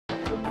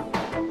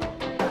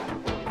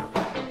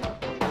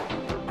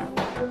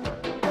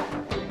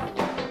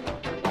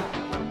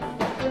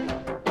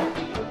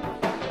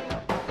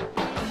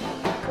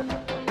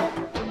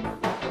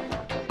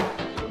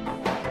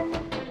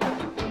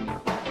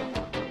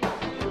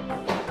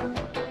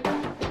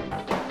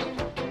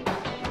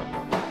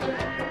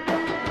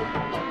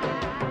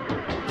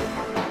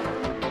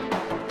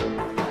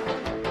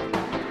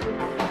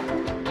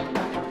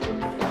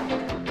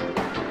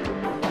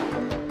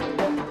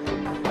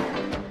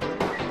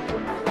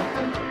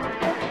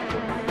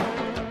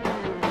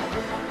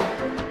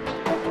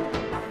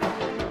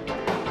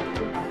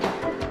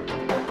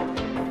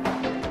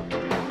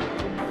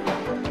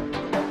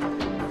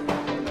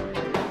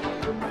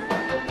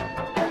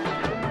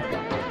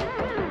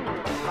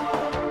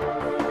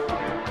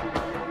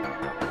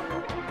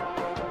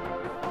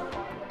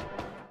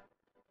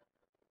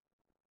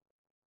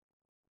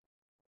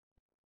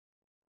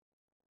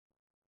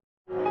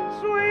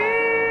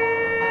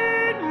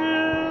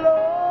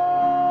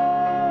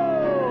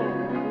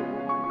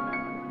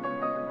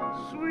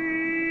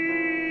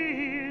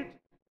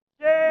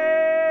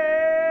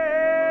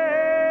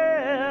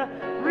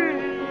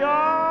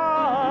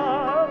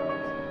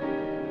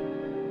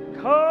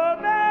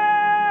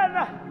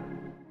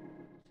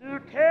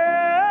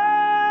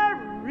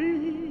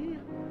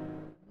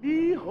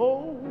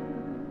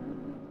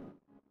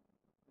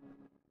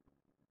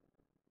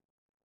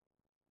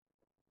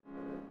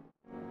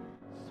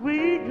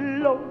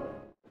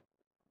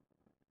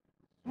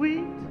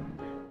sweet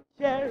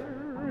chariot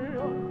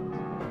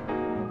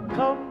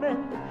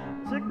coming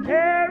to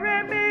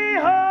carry me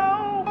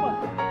home.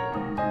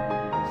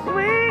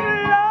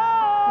 Sweet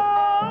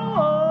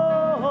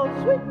Lord,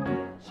 sweet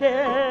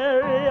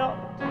chariot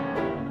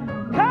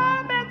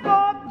coming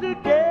forth to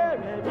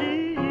carry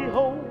me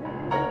home.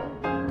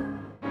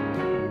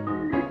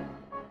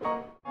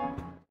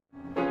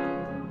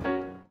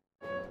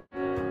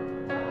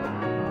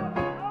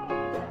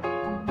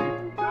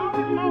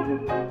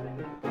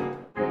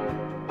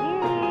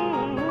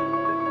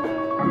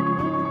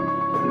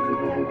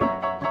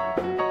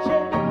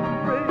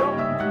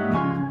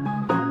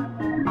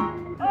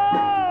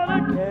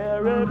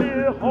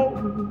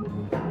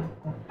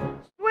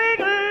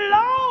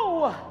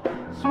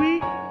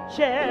 Sweet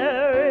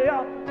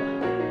chariot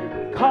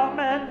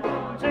coming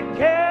to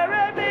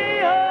carry me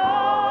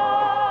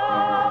home.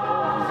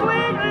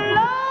 Sweet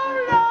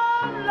Lord,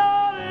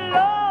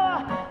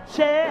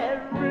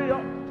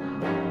 chariot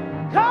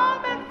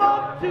coming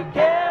forth to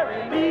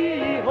carry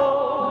me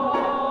home.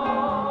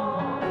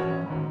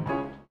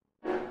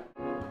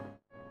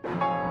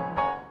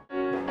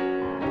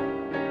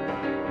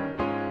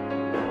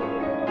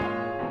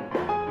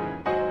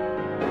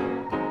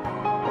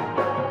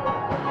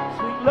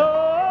 Sweet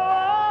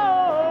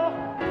Lord,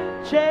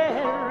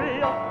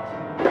 chariot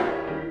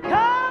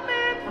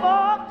coming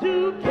forth to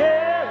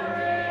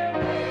carry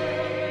me.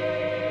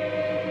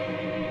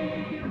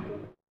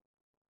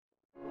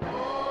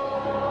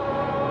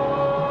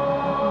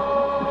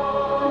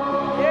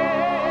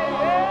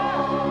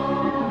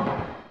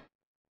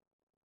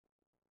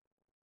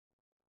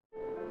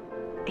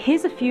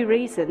 Here's a few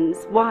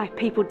reasons why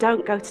people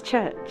don't go to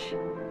church.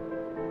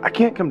 I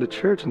can't come to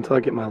church until I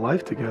get my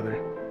life together.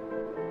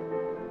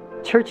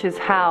 Church is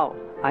how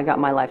I got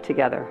my life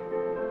together.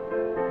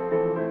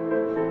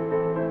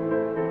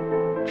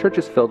 Church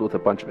is filled with a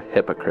bunch of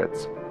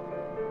hypocrites.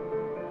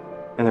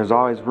 And there's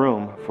always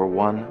room for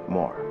one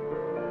more.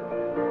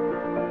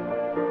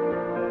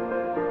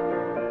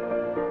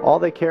 All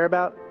they care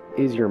about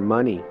is your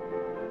money.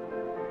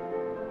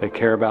 They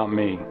care about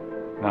me,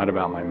 not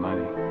about my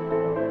money.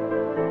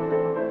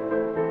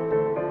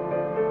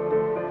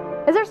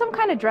 Is there some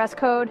kind of dress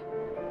code?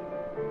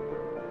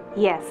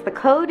 Yes, the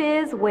code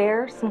is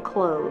wear some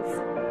clothes.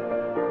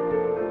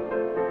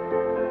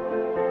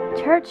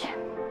 Church,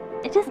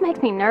 it just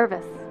makes me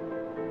nervous.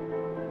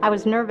 I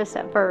was nervous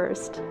at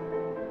first,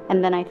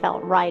 and then I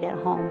felt right at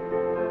home.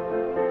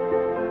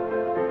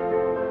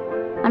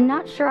 I'm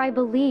not sure I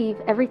believe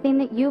everything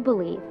that you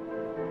believe.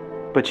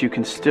 But you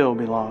can still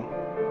belong.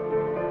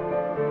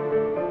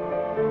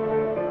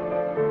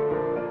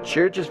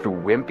 Church is for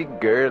wimpy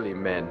girly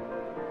men.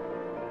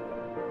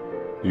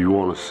 You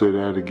want to say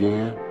that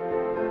again?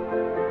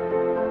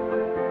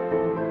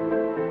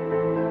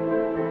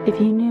 If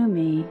you knew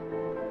me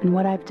and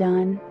what I've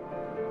done,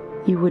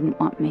 you wouldn't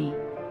want me.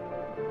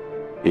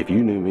 If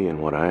you knew me and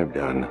what I've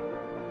done,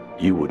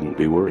 you wouldn't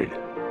be worried.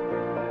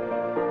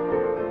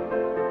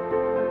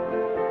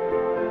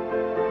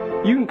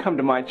 You can come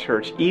to my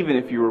church even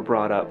if you were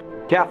brought up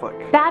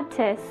Catholic,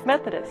 Baptist,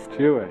 Methodist,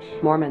 Jewish,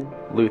 Mormon,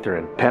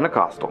 Lutheran,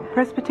 Pentecostal,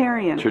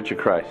 Presbyterian, Church of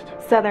Christ,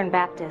 Southern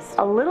Baptist.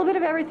 a little bit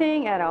of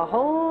everything and a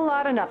whole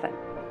lot of nothing.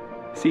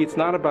 See, it's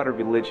not about a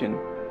religion,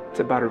 it's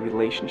about a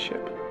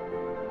relationship.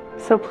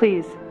 So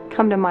please,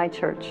 come to my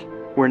church.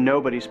 where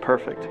nobody's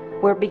perfect,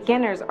 Where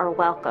beginners are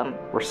welcome.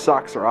 where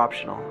socks are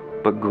optional,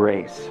 but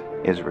grace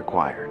is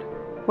required.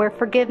 Where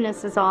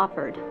forgiveness is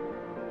offered.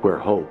 where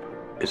hope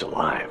is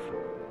alive.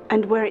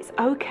 and where it's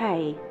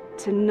okay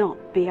to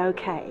not be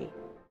okay.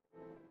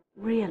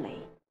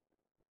 Really.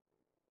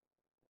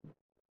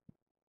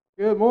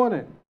 Good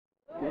morning.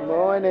 Good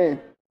morning.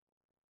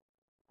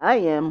 I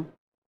am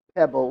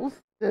Pebbles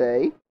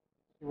today.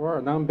 You are,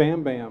 and I'm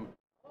Bam Bam.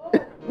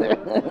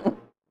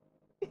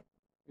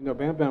 You know,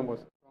 Bam Bam was...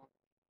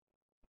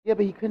 Yeah,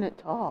 but he couldn't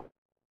talk.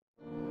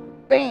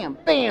 Bam,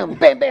 bam,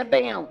 bam, bam,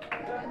 bam.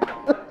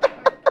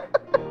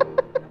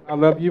 I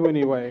love you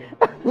anyway.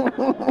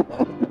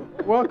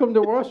 Welcome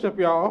to worship,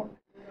 y'all.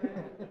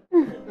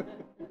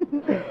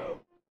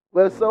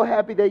 We're so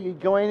happy that you're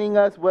joining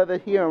us, whether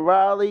here in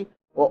Raleigh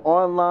or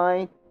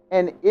online.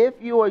 And if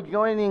you are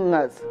joining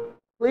us,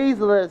 please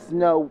let us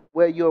know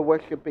where you're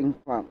worshiping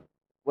from.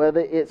 Whether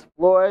it's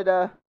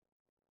Florida,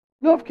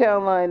 North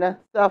Carolina,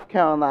 South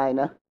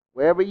Carolina,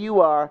 wherever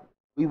you are,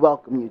 we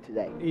welcome you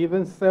today.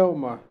 Even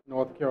Selma,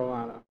 North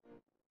Carolina.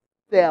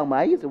 Selma,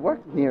 I used to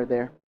work near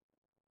there.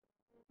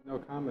 No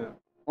comment.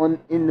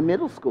 In the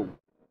middle school.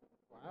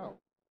 Wow.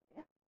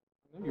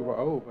 I knew you were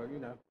old, but you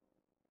know.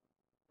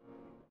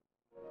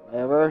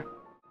 Whatever.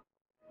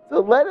 So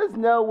let us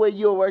know where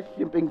you're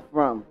worshiping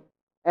from.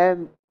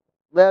 And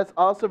let's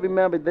also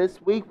remember this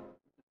week,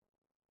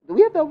 do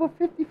we have over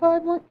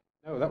 55 lunch?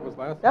 No, that was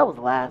last week. That was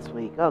last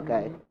week.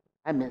 Okay.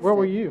 I missed Where it.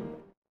 were you?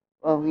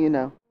 Well, you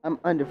know, I'm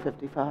under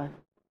 55.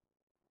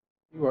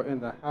 You were in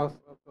the house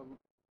of the...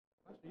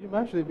 You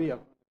might actually be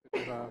up to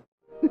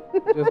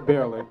 55. Just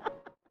barely.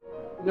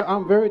 You know,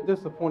 I'm very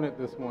disappointed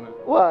this morning.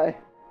 Why?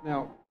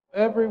 Now,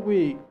 every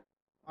week,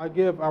 I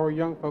give our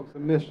young folks a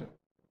mission.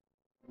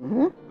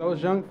 Mm-hmm.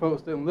 Those young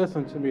folks didn't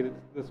listen to me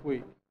this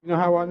week. You know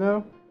how I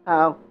know?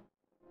 How?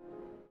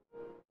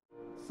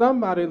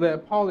 Somebody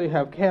let Paulie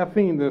have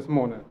caffeine this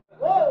morning.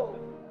 Whoa!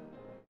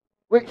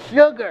 With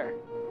sugar.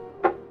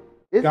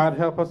 God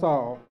help us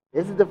all.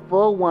 This is the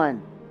full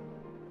one.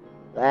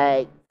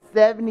 Like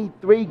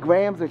 73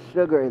 grams of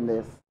sugar in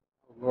this.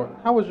 Lord,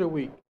 how was your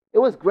week? It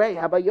was great.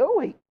 How about your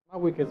week? My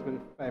week has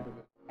been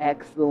fabulous.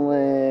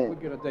 Excellent.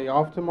 We get a day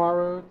off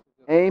tomorrow.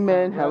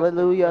 Amen.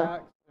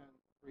 Hallelujah. And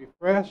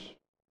refresh.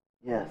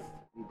 Yes,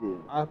 we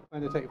do. I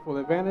plan to take full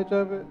advantage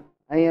of it.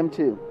 I am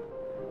too.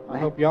 I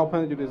hope y'all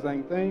plan to do the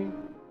same thing.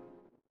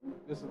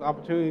 This is an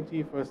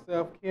opportunity for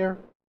self-care.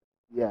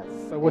 Yes.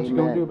 So what you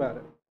gonna do about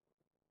it?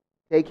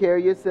 Take care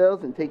of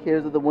yourselves and take care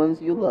of the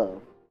ones you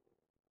love.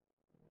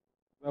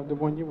 Love the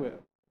one you're with.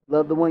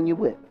 Love the one you're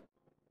with.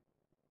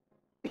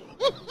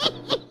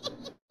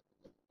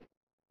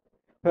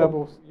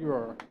 Pebbles, you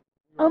are.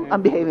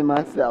 I'm behaving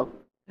myself.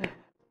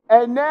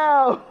 And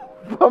now,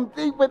 from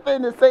deep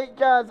within the St.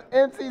 John's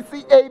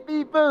MCC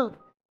AV booth,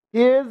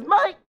 here's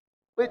Mike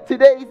with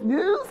today's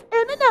news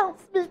and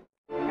announcements.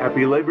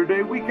 Happy Labor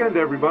Day weekend,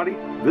 everybody.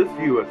 This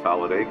U.S.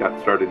 holiday got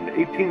started in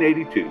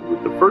 1882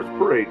 with the first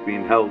parade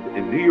being held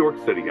in New York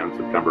City on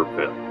September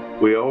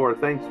 5th. We owe our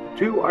thanks to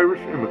 2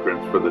 Irish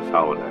immigrants for this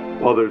holiday.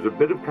 While there's a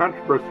bit of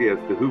controversy as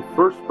to who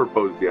first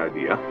proposed the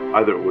idea,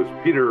 either it was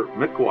Peter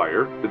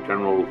McGuire, the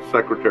General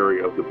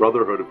Secretary of the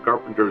Brotherhood of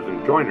Carpenters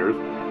and Joiners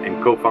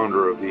and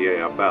co-founder of the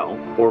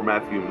AFL, or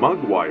Matthew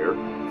Mugwire,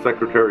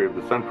 Secretary of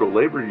the Central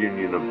Labor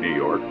Union of New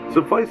York,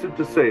 suffice it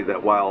to say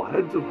that while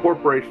heads of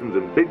corporations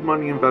and big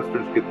money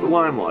investors get the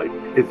limelight,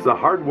 it's the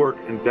hard work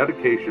and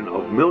dedication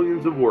of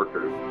millions of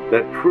workers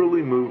that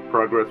truly move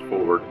progress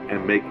forward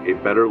and make a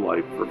better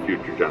life for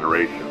future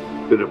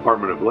generations. The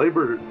Department of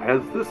Labor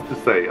has this to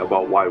say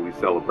about why we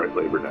celebrate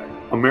Labor Day.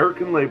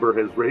 American labor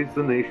has raised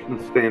the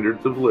nation's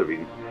standards of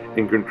living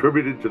and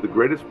contributed to the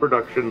greatest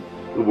production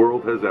the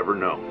world has ever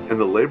known. And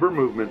the labor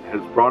movement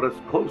has brought us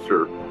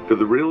closer to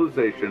the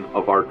realization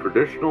of our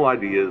traditional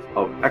ideas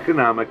of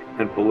economic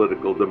and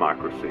political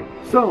democracy.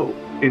 So,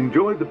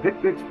 enjoy the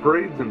picnics,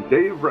 parades, and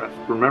day of rest,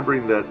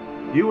 remembering that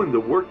you and the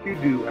work you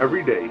do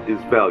every day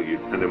is valued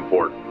and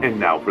important. And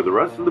now for the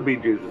rest of the Be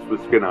Jesus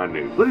with Skin On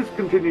News. Please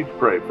continue to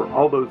pray for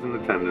all those in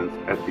attendance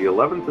at the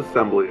 11th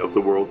Assembly of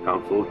the World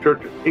Council of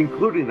Churches,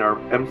 including our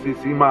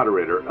MCC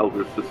moderator,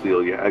 Elder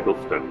Cecilia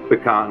Eggleston. The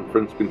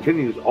conference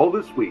continues all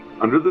this week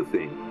under the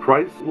theme,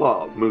 Christ's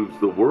Love Moves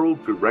the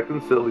World to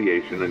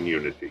Reconciliation and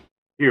Unity.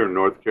 Here in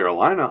North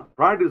Carolina,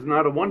 Pride is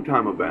not a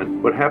one-time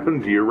event, but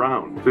happens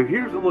year-round. So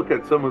here's a look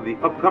at some of the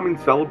upcoming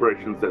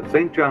celebrations that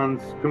St.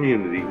 John's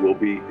community will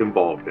be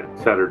involved in.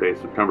 Saturday,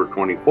 September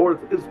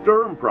 24th is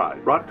Durham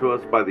Pride, brought to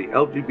us by the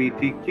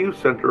LGBTQ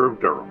Center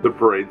of Durham. The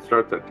parade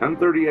starts at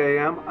 10:30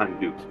 a.m. on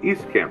Duke's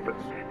East Campus.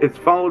 It's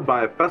followed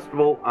by a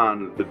festival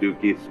on the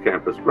Duke East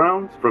Campus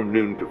grounds from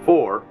noon to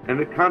 4,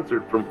 and a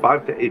concert from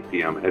 5 to 8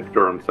 p.m. at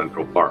Durham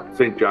Central Park.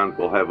 St. John's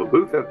will have a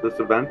booth at this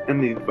event and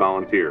needs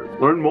volunteers.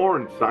 Learn more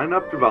and sign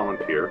up to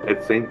volunteer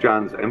at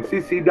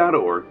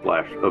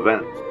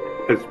stjohnsmcc.org/events.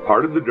 As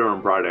part of the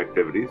Durham Pride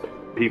activities,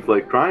 Peace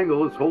Lake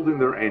Triangle is holding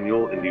their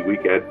annual Indie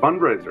Week Ad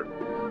fundraiser,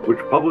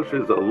 which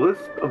publishes a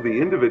list of the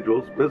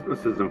individuals,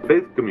 businesses, and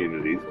faith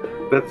communities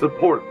that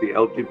support the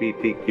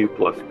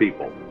LGBTQ+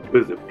 people.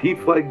 Visit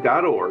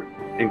pflag.org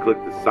and click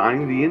the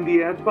Sign the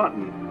Indie Ad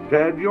button to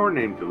add your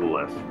name to the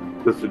list.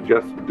 The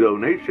suggested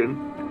donation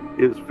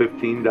is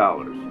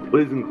 $15.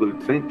 Please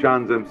include St.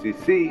 John's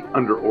MCC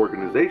under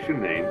organization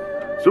name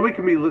so we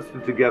can be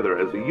listed together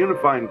as a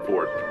unifying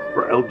force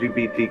for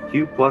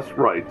LGBTQ+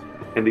 rights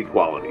and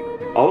equality.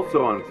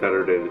 Also on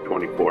Saturday the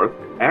 24th,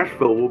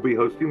 Asheville will be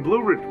hosting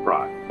Blue Ridge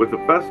Pride with a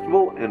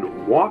festival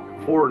and walk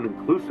for an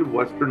inclusive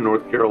Western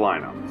North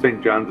Carolina.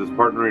 St. John's is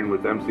partnering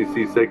with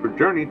MCC Sacred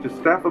Journey to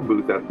staff a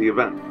booth at the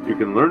event. You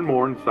can learn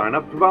more and sign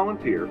up to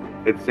volunteer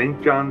at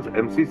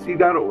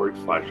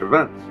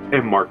stjohnsmcc.org/events.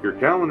 And mark your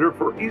calendar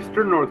for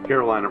Eastern North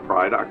Carolina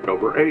Pride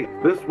October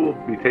 8th. This will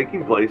be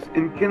taking place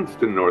in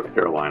Kinston, North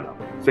Carolina.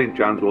 St.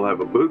 John's will have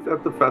a booth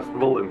at the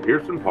festival in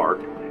Pearson Park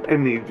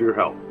and needs your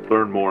help.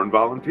 Learn more and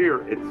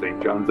volunteer at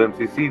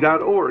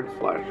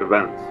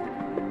stjohnsmcc.org/events.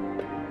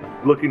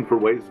 Looking for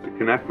ways to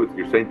connect with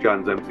your St.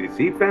 John's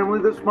MCC family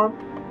this month?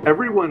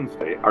 Every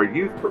Wednesday, our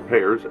youth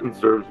prepares and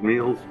serves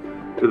meals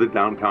to the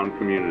downtown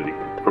community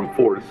from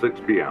 4 to 6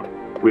 p.m.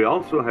 We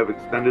also have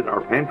extended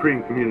our pantry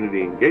and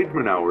community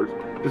engagement hours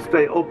to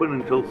stay open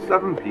until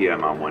 7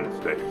 p.m. on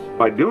Wednesdays.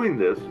 By doing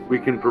this, we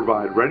can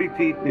provide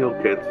ready-to-eat meal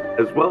kits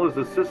as well as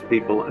assist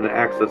people in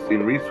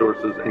accessing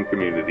resources and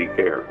community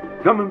care.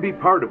 Come and be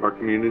part of our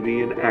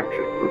community in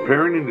action,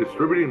 preparing and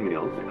distributing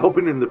meals,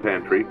 helping in the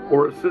pantry,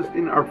 or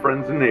assisting our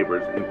friends and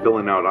neighbors in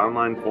filling out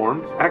online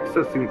forms,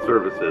 accessing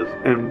services,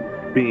 and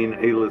being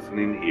a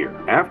listening ear.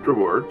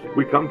 Afterwards,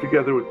 we come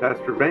together with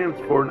Pastor Vance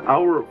for an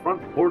hour of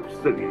front porch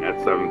sitting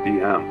at 7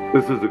 p.m.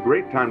 This is a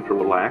great time to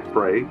relax,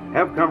 pray,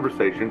 have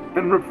conversation,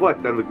 and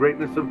reflect on the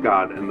greatness of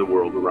God and the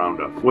world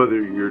around us.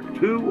 Whether you're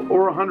 2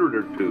 or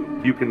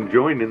 102, you can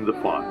join in the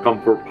fun.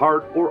 Come for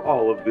part or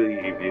all of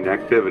the evening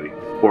activities.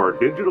 For our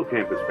digital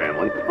campus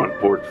family, Front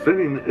Porch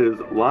Sitting is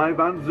live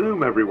on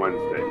Zoom every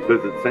Wednesday.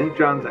 Visit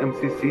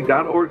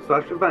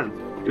stjohnsmcc.org/events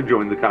to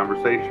join the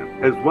conversation,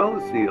 as well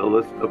as see a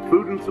list of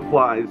food and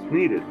supplies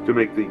needed to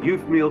make the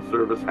youth meal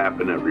service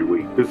happen every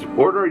week. To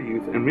support our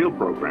youth and meal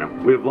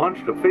program, we have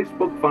launched a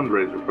Facebook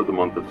fundraiser for the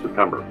month of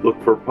September.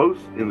 Look for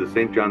posts in the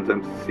St. John's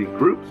MCC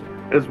groups,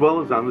 as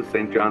well as on the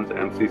St. John's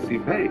MCC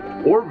page,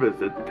 or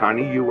visit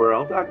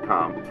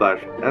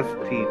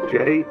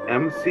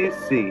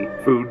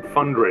tinyurl.com/stjmcc food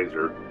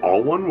fundraiser,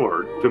 all one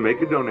word, to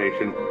make a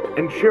donation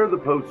and share the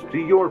post to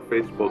your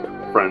Facebook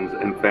friends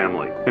and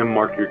family. And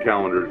mark your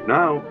calendars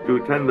now to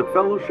attend the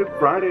Fellowship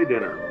Friday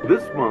dinner.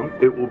 This month,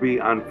 it will be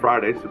on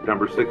Friday,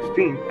 September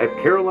 16th at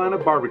Carolina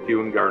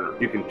Barbecue in Garner.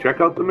 You can check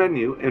out the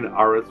menu and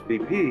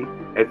RSVP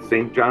at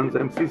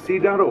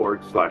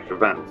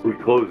stjohnsmcc.org/events. We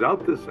close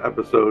out this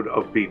episode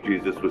of Beat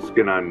Jesus with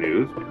Skin On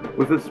News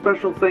with a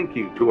special thank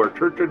you to our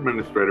church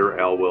administrator,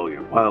 Al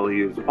Williams. While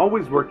he is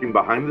always working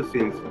behind the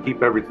scenes to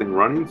keep everything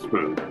running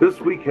smooth, this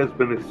week has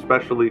been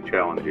especially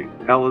challenging.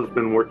 Al has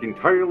been working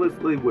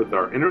tirelessly with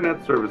our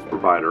internet service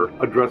provider,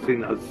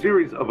 addressing a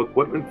series of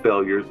equipment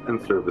failures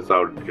and service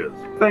outages.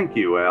 Thank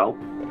you, Al.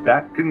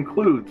 That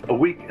concludes a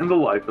week in the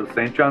life of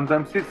St. John's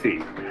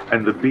MCC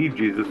and the Be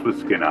Jesus with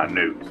Skin On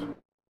News.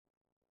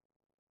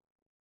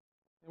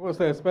 We'll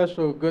say a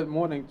special good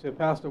morning to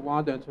Pastor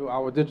Wanda and to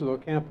our digital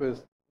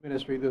campus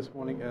ministry this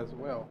morning as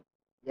well.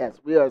 Yes,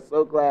 we are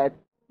so glad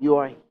you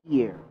are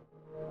here.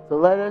 So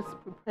let us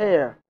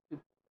prepare to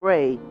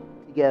pray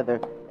together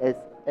as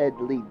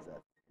Ed leads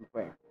us in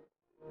prayer.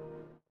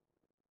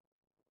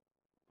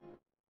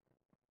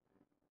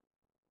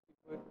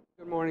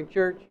 Good morning,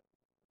 church. If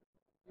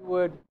you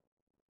would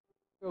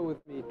go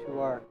with me to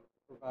our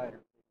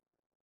provider.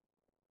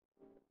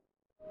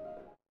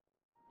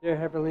 Dear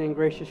Heavenly and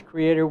gracious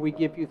Creator, we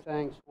give you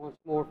thanks once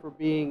more for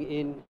being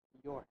in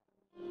your house,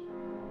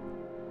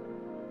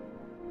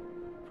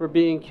 for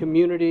being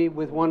community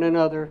with one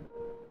another,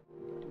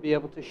 to be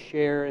able to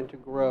share and to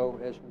grow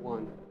as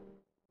one.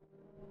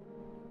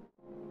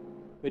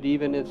 But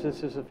even if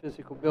this is a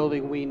physical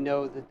building, we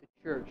know that the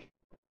church,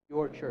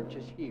 your church,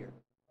 is here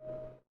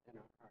in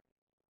our hearts.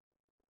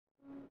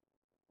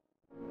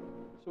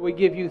 So we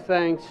give you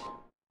thanks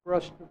for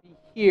us to be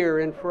here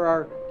and for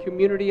our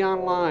community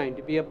online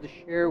to be able to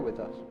share with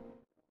us,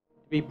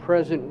 to be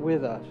present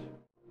with us,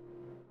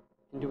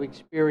 and to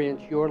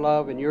experience your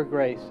love and your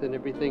grace in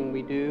everything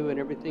we do and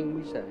everything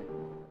we say.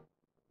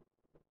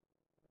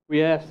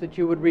 We ask that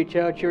you would reach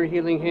out your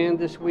healing hand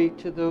this week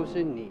to those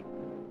in need,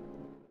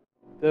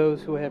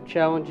 those who have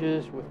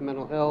challenges with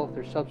mental health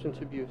or substance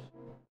abuse,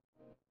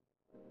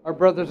 our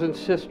brothers and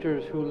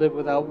sisters who live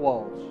without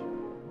walls.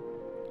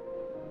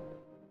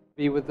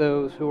 Be with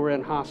those who are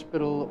in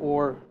hospital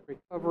or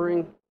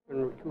recovering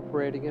and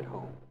recuperating at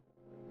home.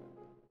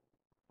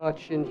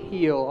 Touch and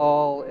heal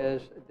all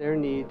as their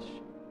needs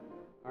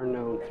are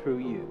known through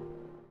you.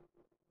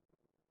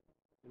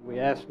 And we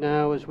ask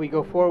now as we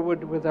go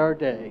forward with our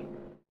day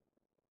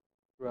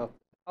throughout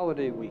the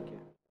holiday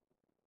weekend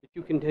that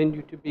you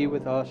continue to be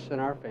with us and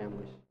our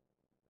families.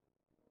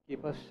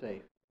 Keep us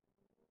safe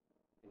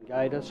and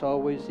guide us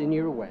always in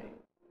your way.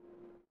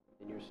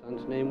 In your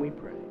Son's name we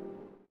pray.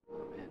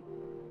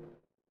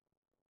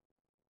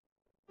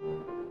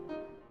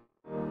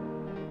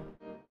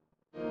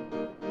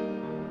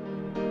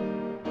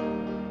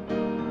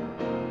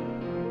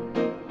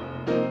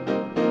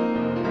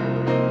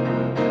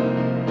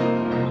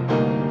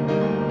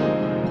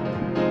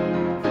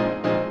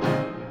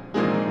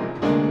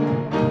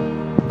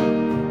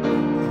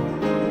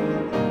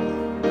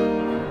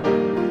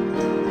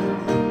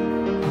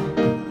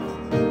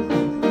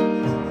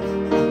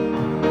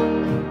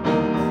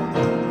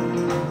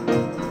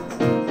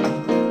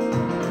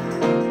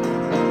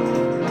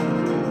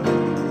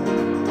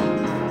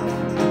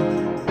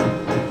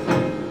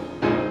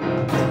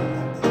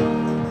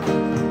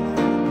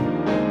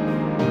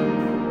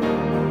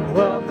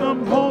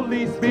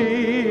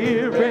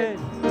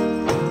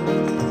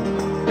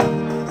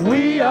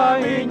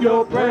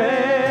 Your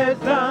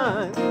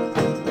presence,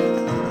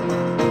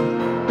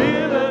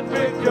 fill us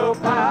with your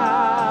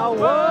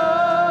power,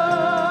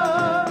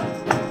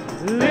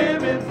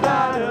 live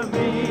inside of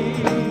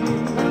me.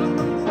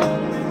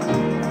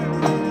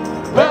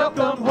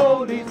 Welcome,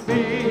 Holy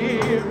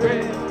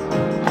Spirit.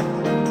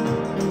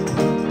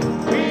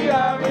 We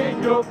are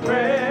in your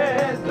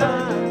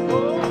presence.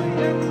 Oh,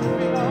 yes,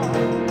 we are.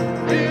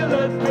 Fill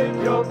us with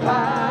your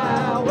power.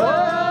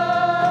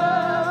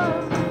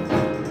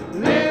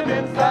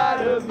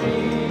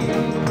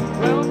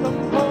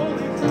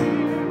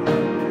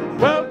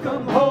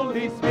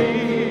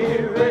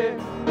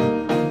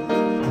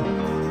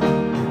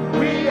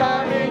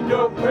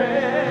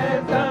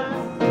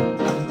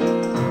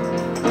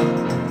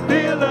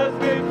 Feel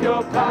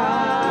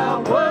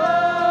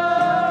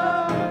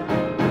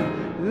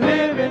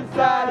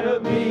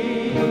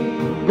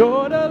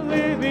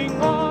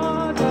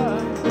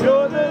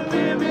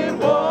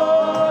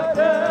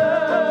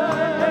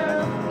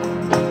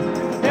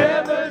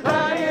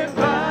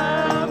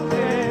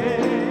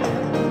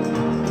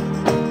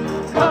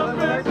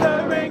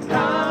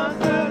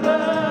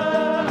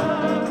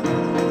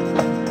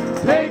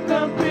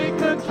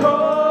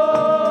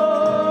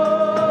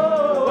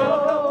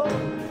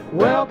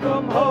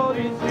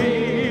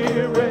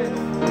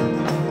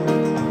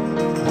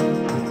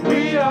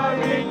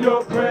in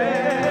your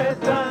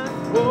presence.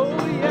 Oh,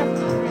 yes,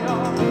 we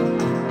are.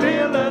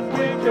 Fill us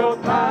with your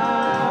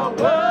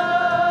power.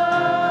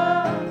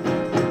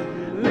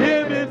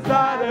 Live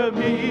inside of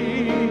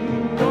me.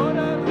 You're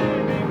the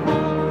living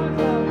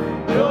water.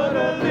 You're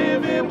the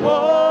living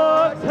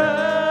water.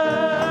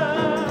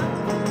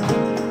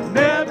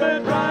 Never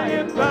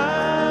drying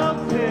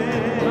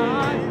fountain.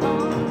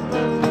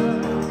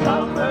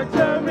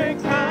 Comforter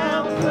and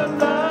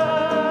counselor.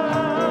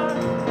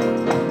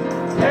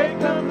 Take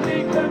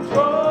complete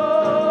control.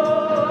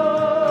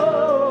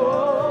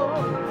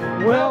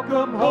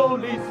 Welcome,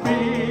 Holy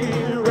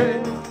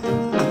Spirit.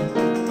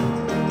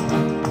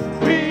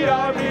 We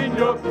are in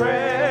your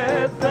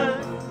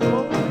presence.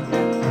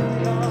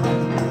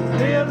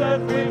 Fill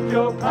us with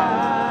your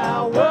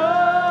power.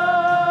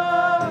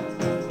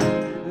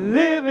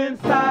 Live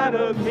inside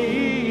of me.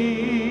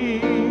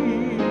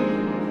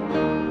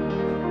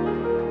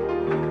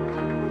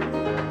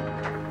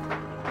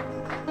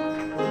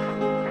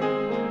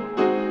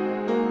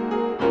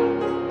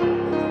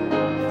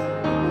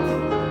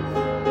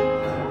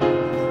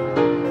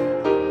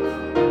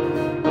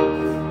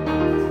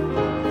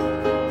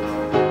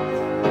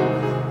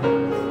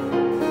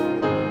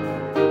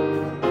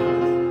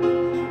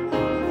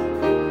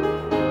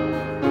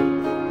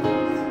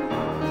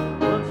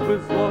 Once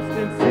was lost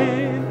in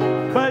sin,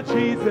 but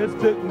Jesus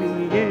took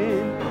me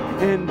in.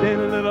 And then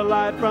a little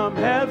light from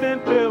heaven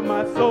filled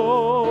my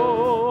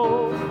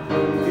soul.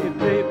 It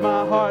made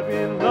my heart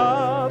in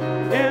love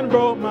and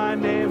wrote my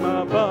name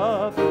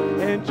above.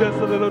 And just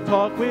a little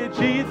talk with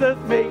Jesus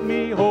make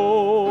me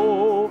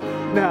whole.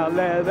 Now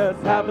let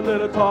us have a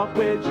little talk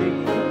with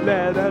Jesus.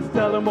 Let us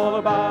tell him all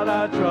about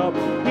our trouble.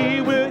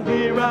 He will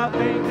hear our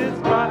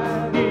faintest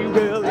cry. He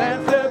will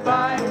answer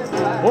by his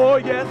side. Oh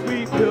yes,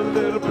 we feel a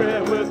little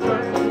prayer will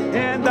turn.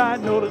 And I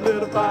know the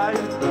little fire.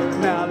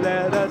 Now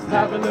let us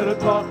have a little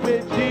talk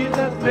with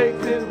Jesus,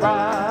 makes it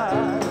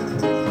right.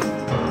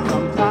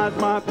 Sometimes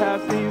my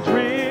path seems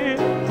red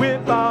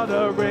without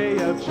a ray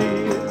of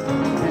cheer.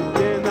 And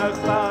then a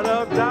cloud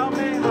of doubt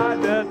may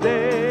hide the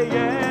day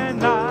and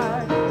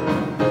night.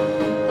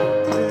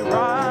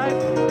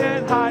 Rise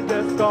and hide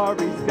the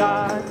starry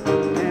skies.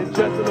 And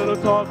just a little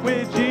talk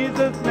with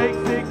Jesus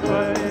makes it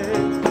clear.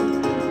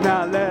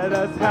 Now let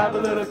us have a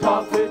little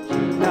talk with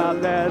Jesus. Now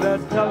let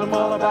us tell him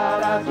all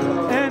about our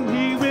trouble. And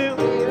he will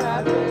hear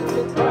our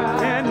faintest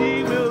cry. And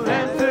he will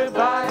answer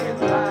by his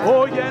side.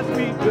 Oh yes,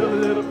 we feel a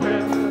little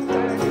prayer.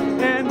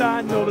 And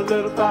I know the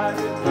little fight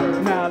is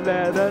hurt. Now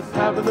let us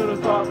have a little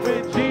talk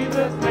with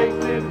Jesus,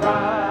 makes it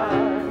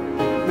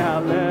right. Now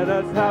let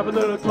us have a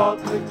little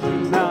talk with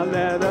Jesus. Now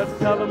let us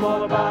tell him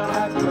all about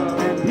our trouble.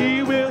 And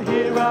he will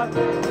hear our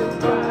faintest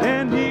cry.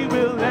 And he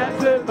will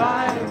answer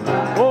by his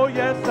side. Oh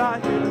yes, I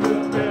hear the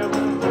little prayer.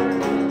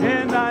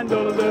 And I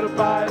know the little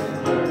fight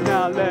is hurt.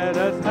 Now let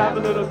us have a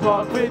little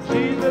talk with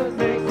Jesus,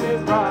 makes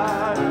it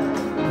right.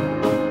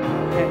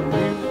 And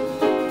you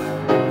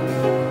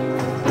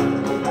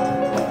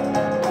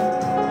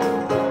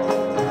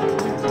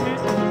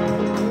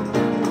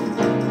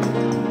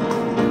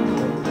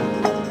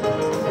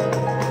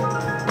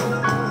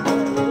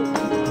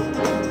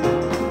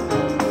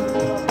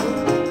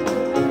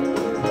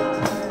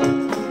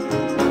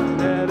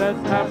let us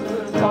have a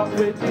little talk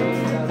with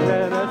Jesus.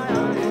 Let us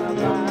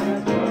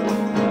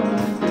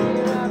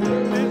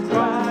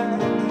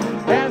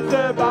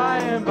answer by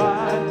and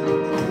by.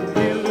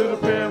 Hear a little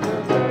prayer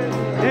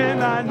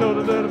and I know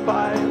the little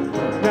fight.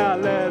 Now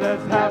let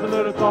us have a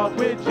little talk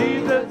with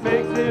Jesus,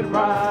 makes it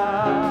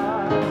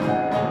right.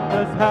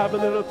 Let's have a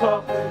little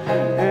talk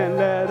and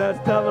let us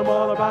tell him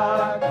all about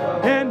our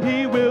trouble. And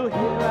he will hear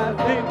our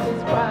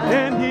faintest cry.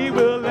 And he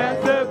will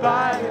answer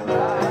by and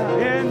by.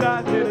 And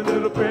I hear a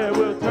little prayer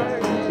will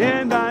turn.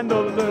 And I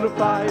know the little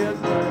fires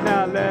burn.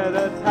 Now let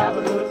us have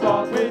a little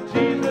talk with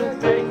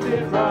Jesus, makes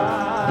it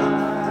right.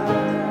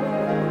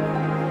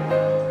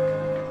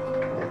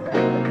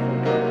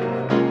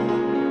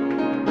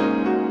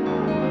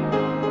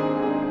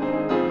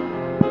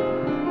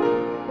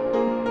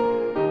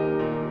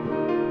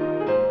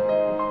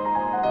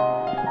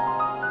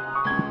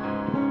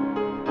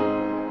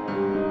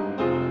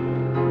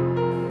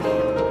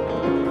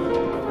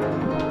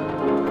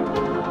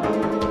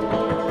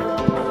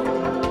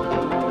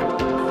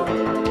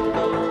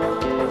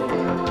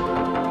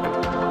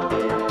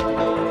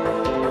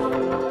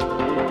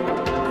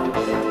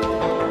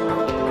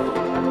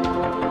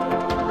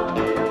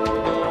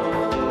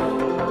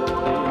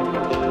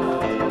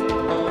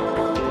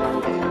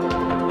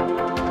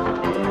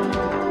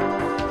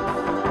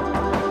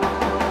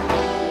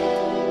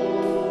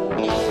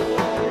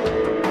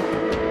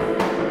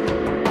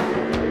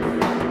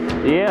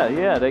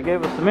 Yeah, they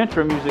gave us some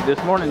intro music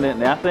this morning, didn't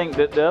they? I think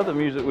that the other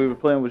music we were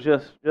playing was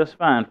just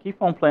fine.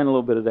 Keep on playing a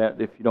little bit of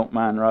that if you don't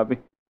mind, Robbie.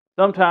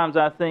 Sometimes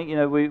I think, you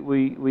know,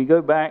 we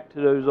go back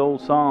to those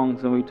old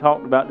songs, and we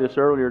talked about this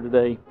earlier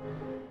today,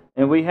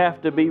 and we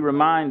have to be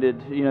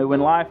reminded, you know, when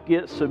life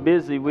gets so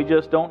busy, we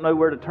just don't know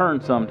where to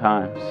turn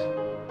sometimes.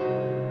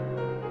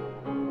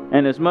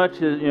 And as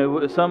much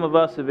as, some of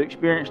us have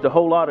experienced a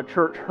whole lot of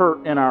church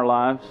hurt in our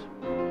lives,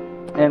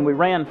 and we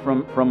ran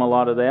from a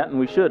lot of that, and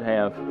we should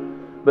have.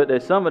 But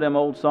there's some of them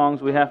old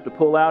songs we have to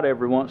pull out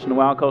every once in a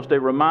while because they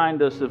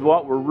remind us of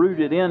what we're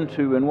rooted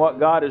into and what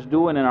God is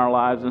doing in our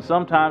lives. And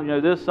sometimes,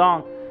 this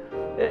song,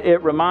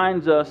 it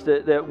reminds us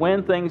that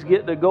when things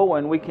get to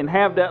going, we can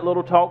have that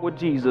little talk with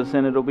Jesus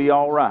and it'll be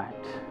all right.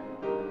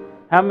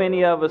 How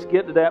many of us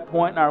get to that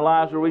point in our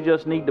lives where we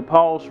just need to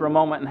pause for a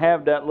moment and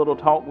have that little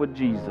talk with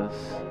Jesus?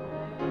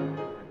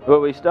 Where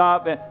we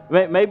stop and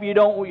maybe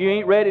you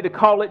ain't ready to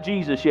call it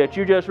Jesus yet.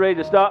 You're just ready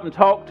to stop and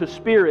talk to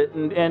Spirit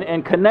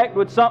and connect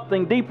with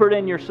something deeper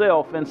than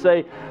yourself and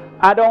say,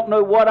 I don't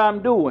know what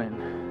I'm doing.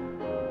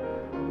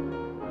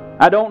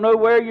 I don't know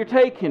where you're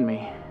taking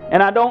me.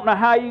 And I don't know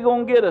how you're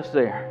going to get us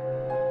there.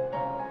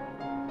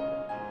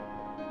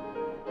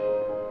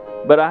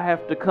 But I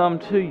have to come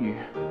to you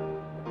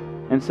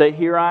and say,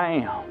 here I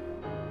am.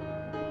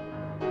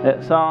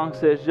 That song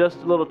says, just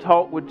a little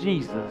talk with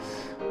Jesus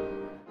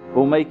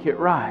will make it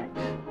right.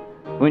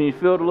 When you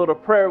feel the little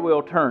prayer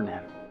wheel turning.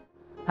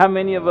 How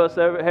many of us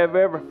have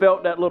ever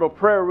felt that little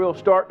prayer wheel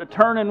start to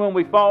turning when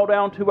we fall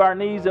down to our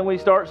knees and we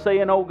start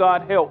saying, oh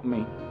God, help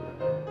me.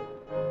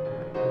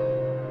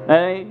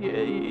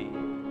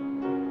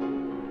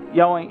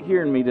 Y'all ain't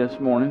hearing me this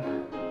morning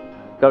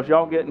because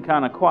y'all getting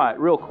kind of quiet,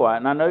 real quiet.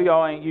 And I know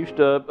y'all ain't used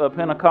to a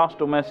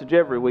Pentecostal message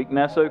every week, and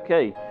that's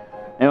okay.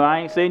 And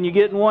I ain't saying you're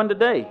getting one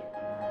today.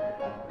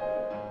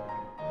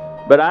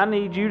 But I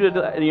need you to,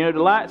 the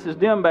lights is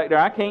dim back there.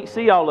 I can't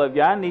see all of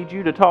you. I need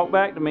you to talk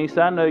back to me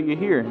so I know you're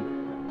hearing.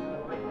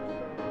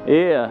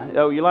 Yeah.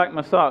 Oh, you like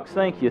my socks?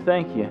 Thank you.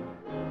 Thank you.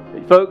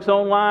 Folks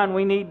online,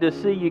 we need to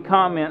see your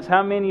comments.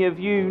 How many of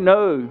you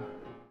know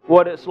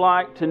what it's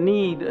like to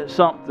need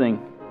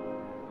something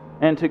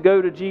and to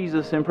go to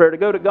Jesus in prayer, to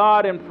go to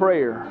God in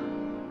prayer?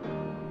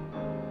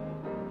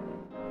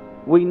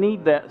 We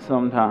need that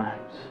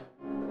sometimes.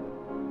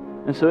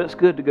 And so it's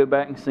good to go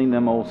back and sing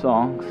them old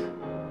songs.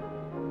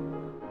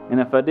 And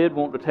if I did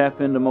want to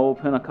tap into my old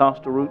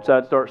Pentecostal roots,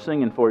 I'd start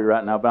singing for you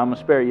right now, but I'm going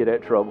to spare you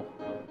that trouble.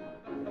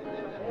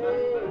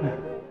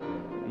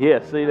 Yeah,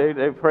 see,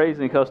 they're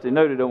praising because they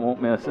know they don't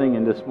want me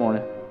singing this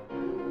morning.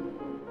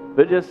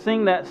 But just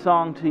sing that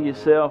song to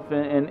yourself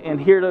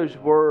and hear those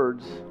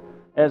words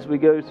as we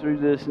go through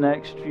this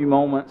next few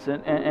moments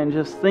and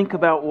just think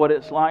about what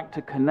it's like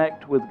to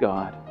connect with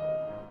God.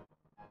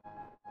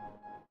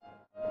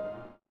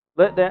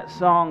 Let that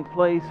song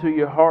play through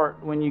your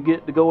heart when you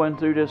get to going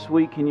through this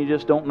week and you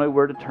just don't know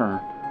where to turn.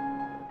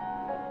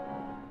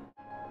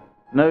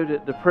 Know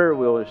that the prayer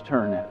wheel is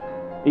turning.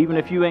 Even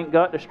if you ain't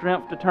got the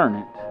strength to turn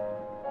it,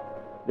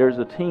 there's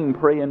a team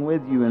praying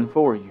with you and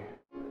for you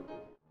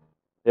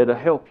that'll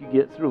help you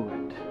get through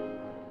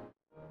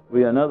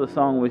it. Another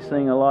song we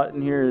sing a lot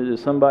in here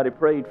is Somebody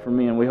Prayed For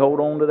Me, and we hold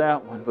on to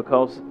that one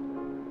because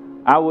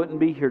I wouldn't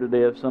be here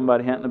today if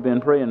somebody hadn't have been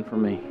praying for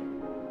me.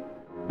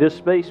 This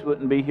space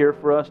wouldn't be here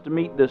for us to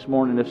meet this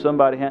morning if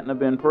somebody hadn't have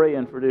been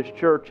praying for this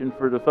church and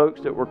for the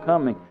folks that were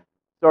coming.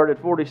 Started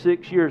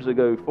 46 years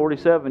ago,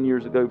 47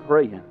 years ago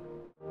praying.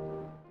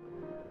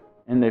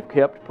 And they've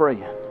kept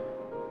praying.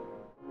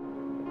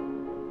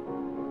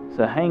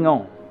 So hang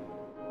on.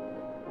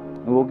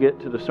 And we'll get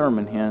to the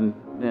sermon here and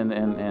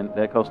that,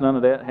 because none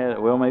of that had,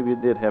 well, maybe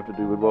it did have to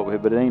do with what we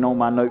had, but it ain't on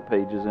my note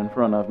pages in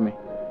front of me.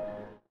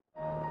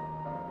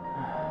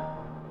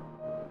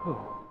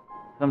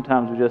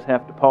 Sometimes we just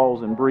have to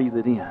pause and breathe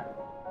it in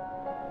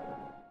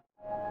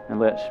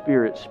and let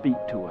Spirit speak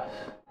to us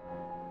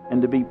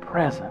and to be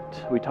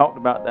present. We talked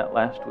about that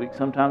last week.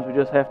 Sometimes we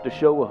just have to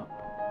show up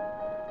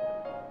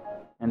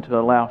and to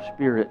allow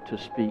Spirit to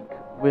speak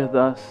with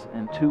us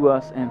and to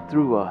us and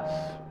through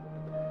us.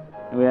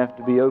 And we have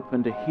to be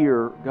open to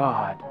hear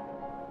God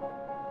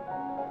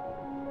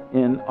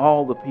in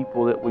all the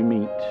people that we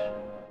meet,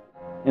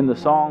 in the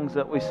songs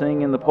that we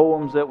sing, in the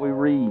poems that we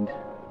read.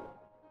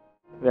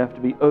 We have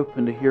to be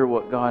open to hear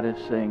what God is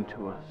saying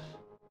to us.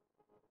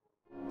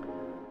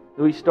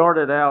 We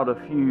started out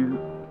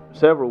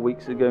several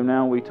weeks ago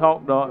now. We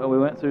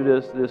went through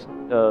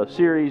this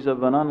series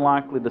of an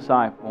unlikely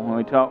disciple, and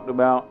we talked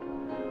about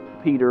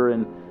Peter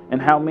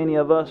and how many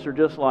of us are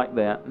just like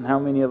that, and how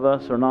many of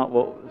us are not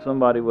what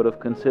somebody would have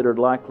considered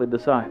likely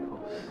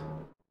disciples.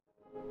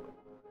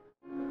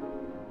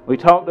 We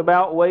talked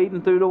about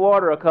wading through the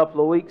water a couple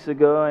of weeks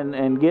ago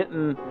and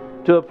getting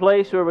to a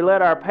place where we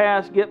let our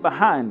past get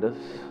behind us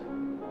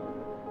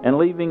and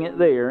leaving it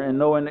there and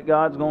knowing that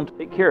God's going to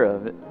take care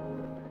of it.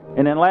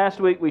 And then last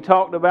week we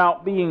talked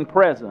about being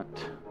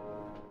present.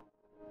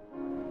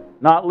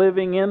 Not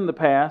living in the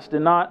past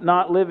and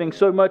not living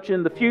so much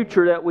in the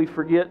future that we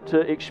forget to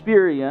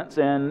experience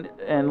and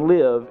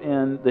live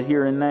in the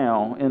here and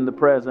now, in the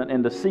present,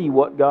 and to see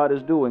what God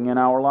is doing in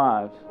our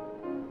lives.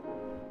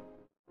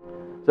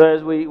 So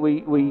as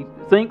we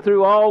think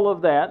through all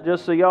of that,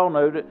 just so y'all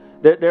know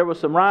that there was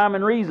some rhyme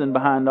and reason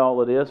behind all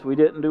of this. We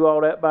didn't do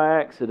all that by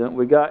accident.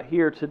 We got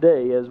here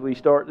today as we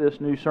start this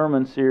new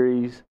sermon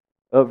series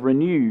of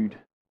Renewed.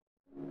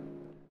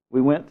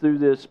 We went through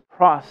this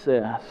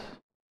process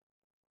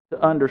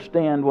to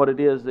understand what it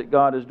is that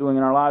God is doing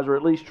in our lives, or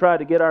at least try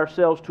to get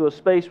ourselves to a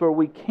space where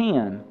we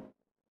can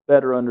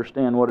better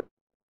understand what it is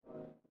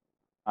in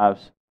our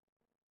lives.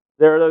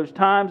 There are those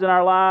times in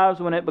our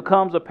lives when it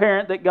becomes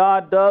apparent that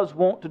God does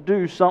want to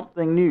do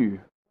something new,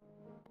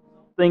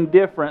 something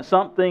different,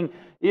 something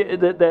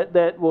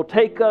that will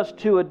take us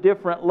to a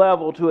different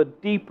level, to a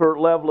deeper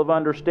level of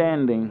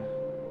understanding.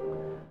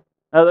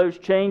 Now those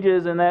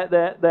changes and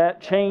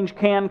that change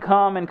can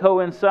come and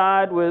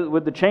coincide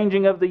with the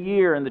changing of the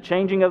year and the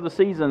changing of the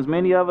seasons.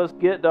 Many of us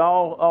get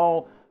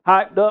all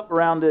hyped up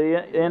around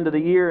the end of the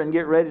year and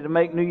get ready to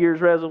make New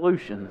Year's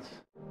resolutions.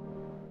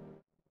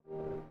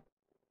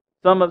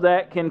 Some of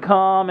that can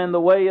come in the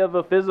way of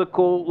a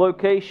physical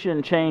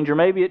location change, or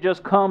maybe it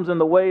just comes in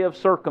the way of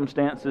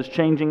circumstances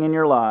changing in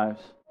your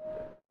lives.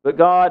 But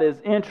God is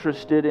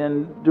interested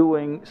in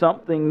doing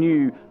something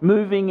new,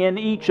 moving in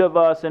each of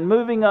us and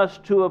moving us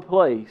to a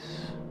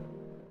place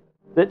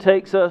that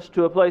takes us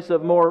to a place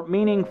of more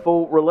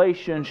meaningful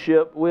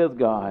relationship with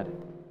God.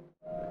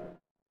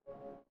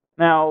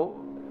 Now,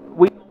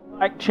 we don't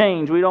like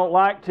change. We don't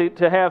like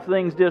to have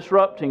things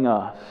disrupting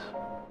us.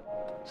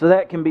 So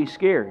that can be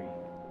scary.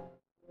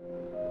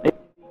 It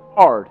can be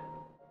hard.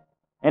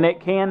 And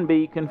it can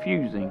be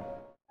confusing.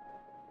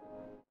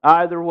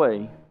 Either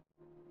way,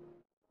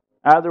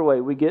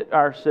 we get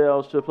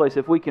ourselves to a place,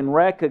 if we can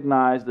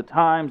recognize the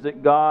times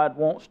that God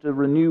wants to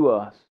renew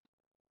us,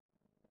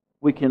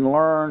 we can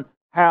learn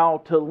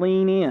how to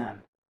lean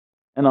in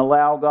and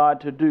allow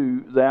God to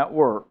do that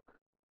work.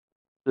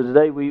 So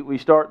today we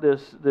start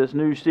this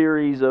new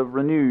series of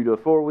Renewed, a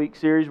 4-week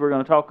series. We're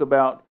going to talk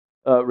about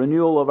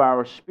renewal of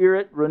our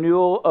spirit,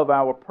 renewal of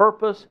our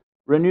purpose,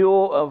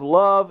 renewal of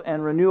love,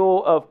 and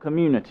renewal of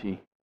community.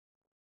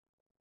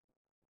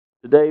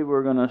 Today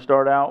we're going to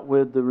start out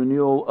with the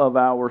renewal of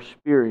our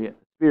spirit,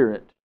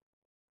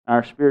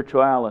 our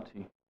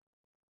spirituality,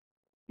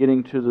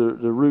 getting to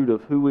the root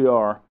of who we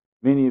are.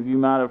 Many of you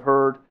might have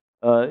heard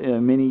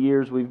in many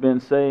years we've been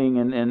saying,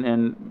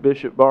 and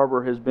Bishop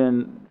Barber has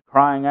been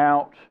crying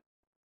out,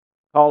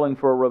 calling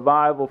for a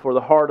revival for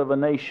the heart of a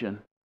nation,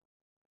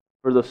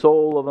 for the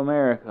soul of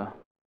America.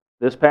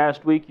 This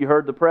past week you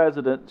heard the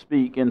President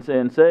speak and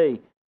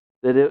say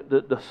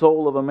that the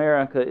soul of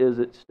America is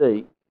at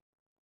stake.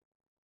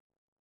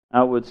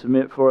 I would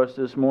submit for us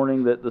this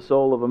morning that the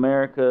soul of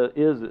America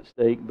is at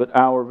stake, but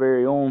our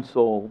very own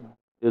soul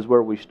is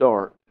where we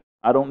start.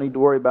 I don't need to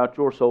worry about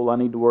your soul, I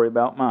need to worry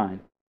about mine.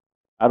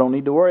 I don't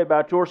need to worry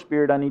about your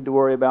spirit, I need to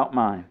worry about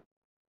mine.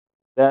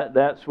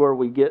 That's where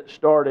we get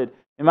started.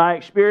 In my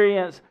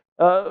experience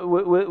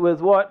with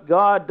what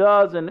God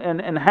does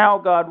and how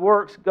God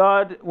works,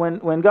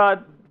 when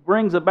God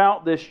brings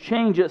about this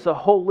change, it's a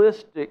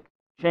holistic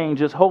change,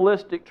 this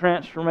holistic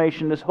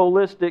transformation, this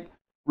holistic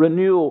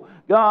renewal.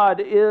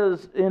 God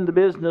is in the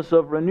business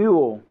of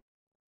renewal,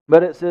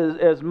 but it's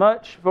as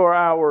much for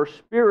our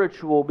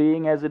spiritual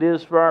being as it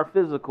is for our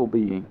physical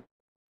being.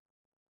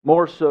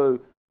 More so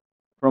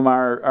from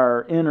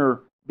our inner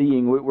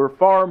being. We're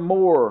far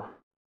more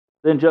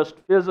than just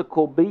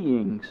physical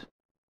beings.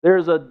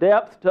 There's a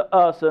depth to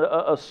us,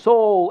 a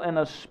soul and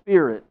a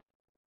spirit.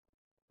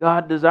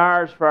 God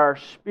desires for our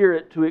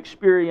spirit to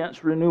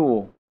experience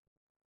renewal.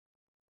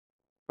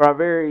 For our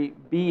very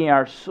being,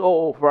 our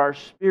soul, for our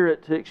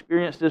spirit to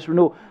experience this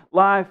renewal.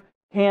 Life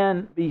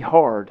can be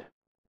hard.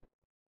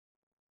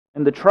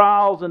 And the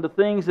trials and the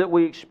things that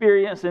we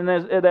experience and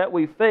that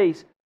we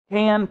face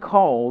can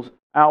cause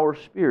our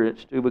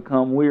spirits to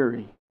become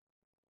weary.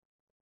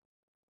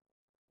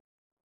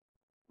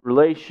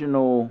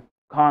 Relational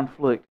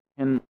conflict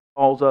can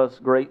cause us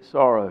great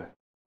sorrow.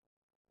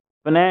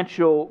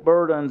 Financial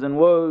burdens and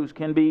woes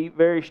can be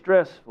very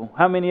stressful.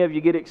 How many of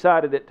you get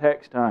excited at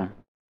tax time?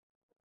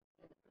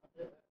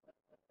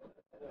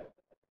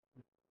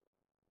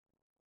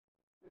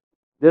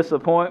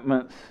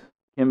 Disappointments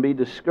can be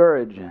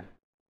discouraging.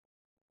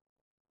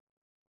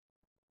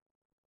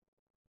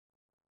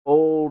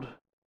 Old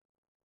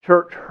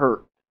church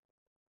hurt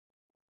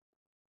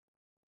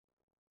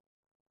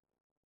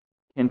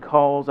can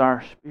cause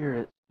our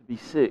spirits to be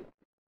sick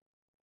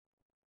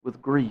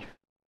with grief.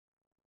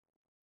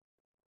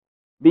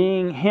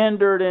 Being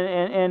hindered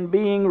and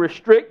being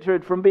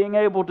restricted from being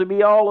able to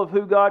be all of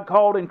who God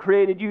called and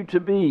created you to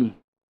be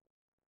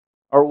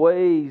are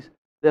ways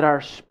that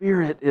our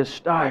spirit is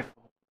stifled.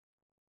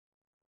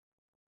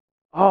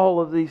 All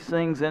of these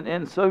things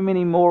and so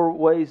many more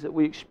ways that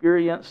we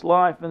experience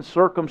life and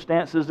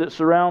circumstances that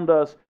surround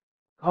us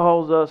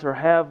cause us or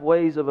have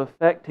ways of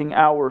affecting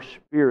our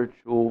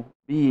spiritual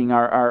being,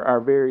 our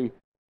very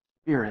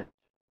spirit,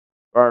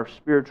 our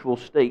spiritual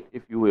state,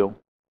 if you will.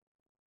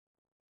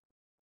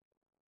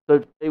 So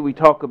today we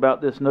talk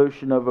about this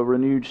notion of a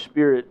renewed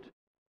spirit.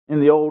 In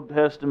the Old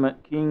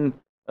Testament, King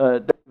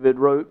David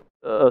wrote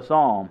a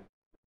psalm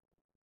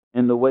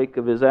in the wake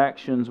of his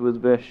actions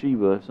with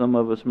Bathsheba. Some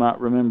of us might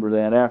remember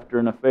that. After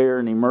an affair,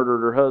 and he murdered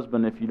her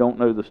husband, if you don't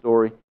know the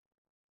story.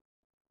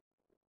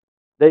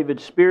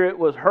 David's spirit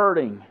was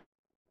hurting,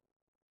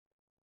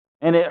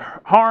 and it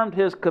harmed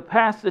his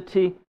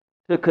capacity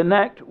to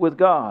connect with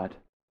God.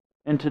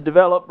 and to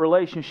develop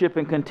relationship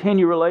and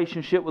continue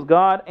relationship with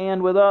God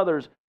and with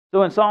others.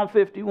 So in Psalm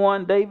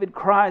 51, David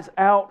cries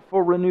out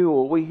for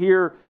renewal. We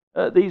hear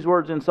these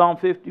words in Psalm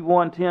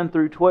 51, 10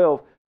 through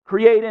 12.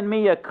 Create in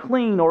me a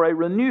clean or a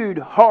renewed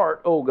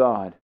heart, O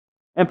God,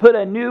 and put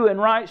a new and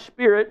right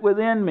spirit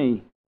within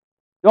me.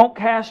 Don't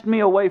cast me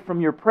away from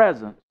your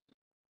presence,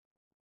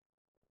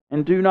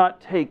 and do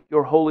not take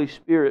your Holy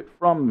Spirit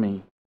from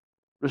me.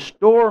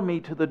 Restore me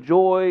to the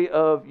joy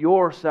of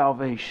your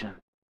salvation,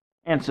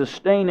 and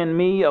sustain in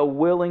me a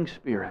willing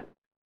spirit.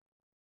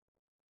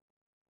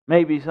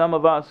 Maybe some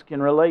of us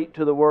can relate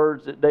to the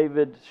words that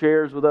David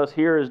shares with us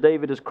here as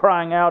David is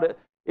crying out.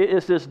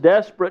 It's this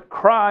desperate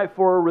cry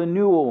for a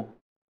renewal.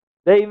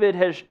 David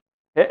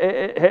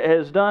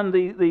has done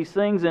these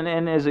things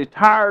and is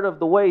tired of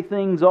the way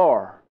things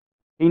are.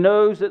 He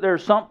knows that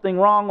there's something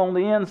wrong on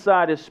the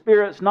inside. His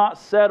spirit's not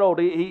settled.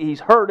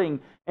 He's hurting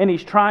and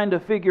he's trying to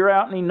figure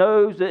out, and he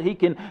knows that he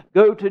can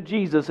go to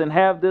Jesus and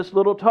have this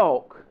little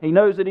talk. He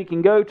knows that he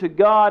can go to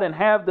God and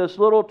have this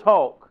little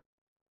talk,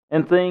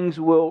 and things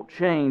will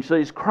change. So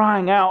he's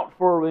crying out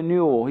for a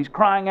renewal. He's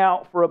crying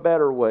out for a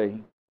better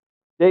way.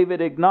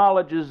 David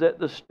acknowledges that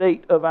the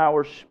state of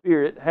our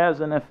spirit has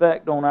an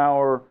effect on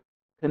our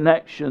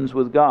connections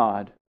with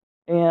God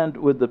and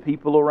with the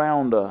people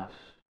around us.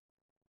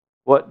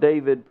 What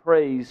David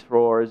prays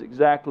for is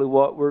exactly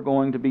what we're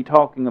going to be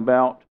talking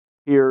about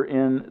here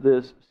in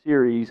this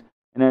series,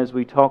 and as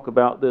we talk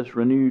about this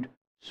renewed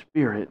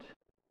spirit.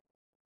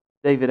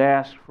 David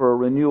asks for a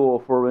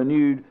renewal, for a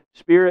renewed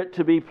spirit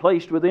to be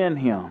placed within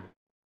him.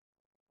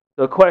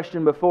 The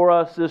question before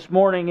us this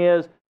morning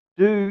is,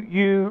 do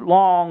you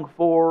long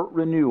for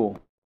renewal?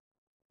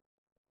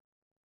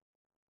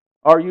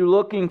 Are you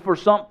looking for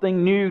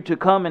something new to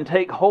come and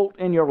take hold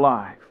in your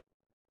life?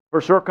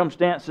 For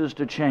circumstances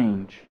to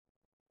change?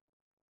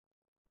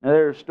 Now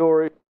there's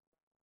stories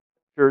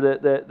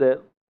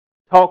that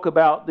talk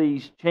about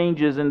these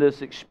changes and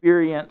this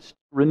experienced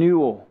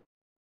renewal.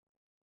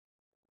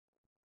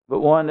 But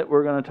one that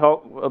we're going to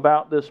talk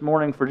about this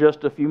morning for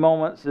just a few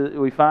moments,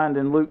 we find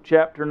in Luke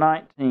chapter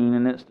 19,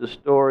 and it's the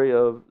story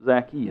of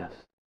Zacchaeus.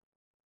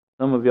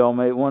 Some of y'all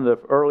may, one of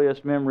the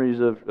earliest memories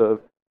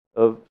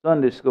of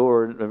Sunday school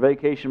or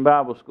vacation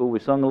Bible school, we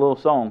sung a little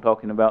song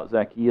talking about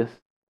Zacchaeus.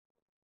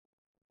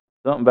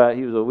 Something about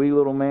he was a wee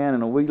little man,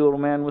 and a wee little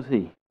man was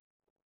he.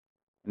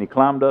 And he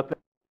climbed up in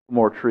a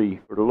sycamore tree,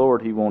 for the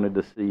Lord he wanted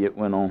to see, it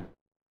went on.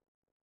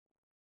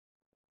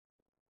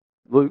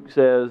 Luke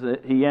says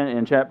that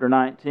in chapter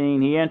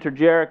 19, he entered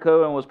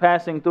Jericho and was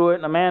passing through it,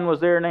 and a man was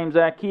there named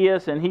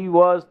Zacchaeus, and he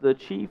was the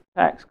chief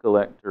tax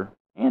collector,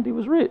 and he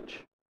was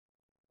rich.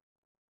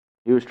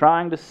 He was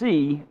trying to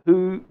see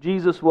who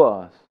Jesus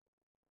was,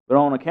 but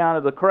on account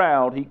of the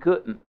crowd, he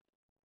couldn't,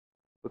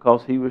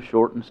 because he was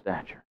short in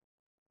stature.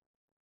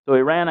 So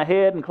he ran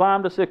ahead and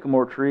climbed a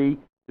sycamore tree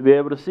to be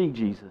able to see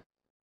Jesus,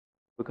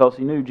 because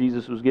he knew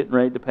Jesus was getting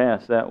ready to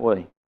pass that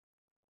way.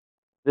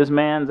 This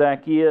man,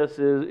 Zacchaeus,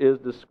 is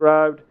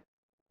described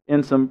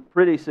in some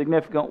pretty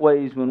significant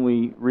ways when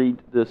we read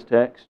this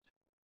text.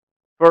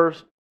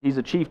 First, he's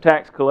a chief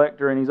tax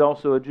collector, and he's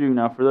also a Jew.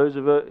 Now, for those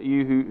of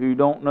you who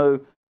don't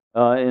know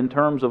in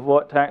terms of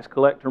what tax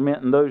collector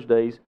meant in those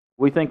days,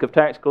 we think of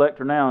tax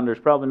collector now, and there's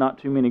probably not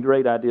too many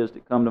great ideas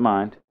that come to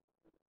mind.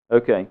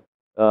 Okay,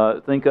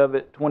 think of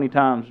it 20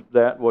 times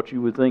what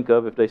you would think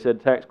of if they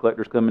said tax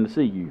collector's coming to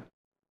see you.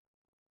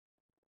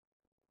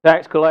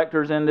 Tax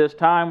collectors in this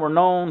time were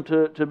known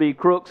to be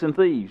crooks and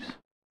thieves.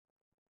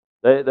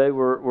 They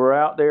were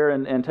out there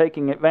and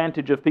taking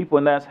advantage of people,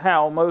 and that's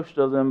how most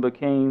of them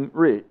became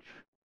rich.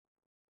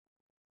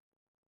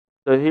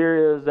 So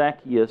here is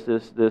Zacchaeus,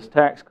 this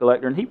tax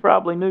collector, and he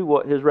probably knew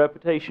what his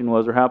reputation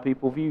was or how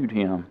people viewed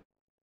him.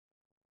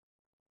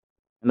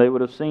 And they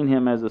would have seen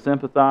him as a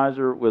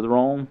sympathizer with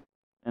Rome,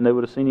 and they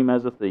would have seen him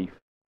as a thief,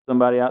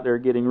 somebody out there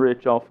getting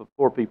rich off of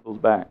poor people's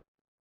backs.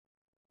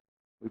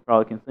 We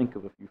probably can think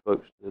of a few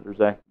folks that are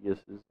Zacchaeus,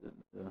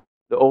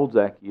 the old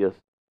Zacchaeus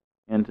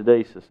in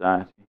today's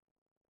society.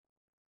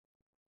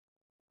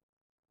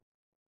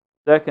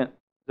 Second,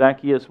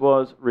 Zacchaeus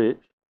was rich,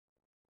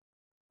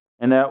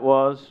 and that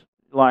was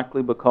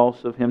likely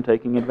because of him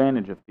taking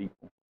advantage of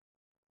people.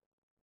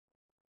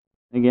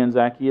 Again,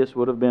 Zacchaeus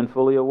would have been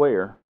fully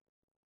aware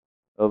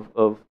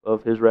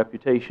of his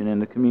reputation in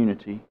the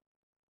community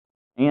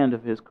and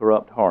of his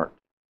corrupt heart.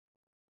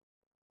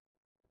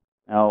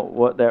 Now,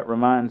 what that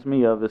reminds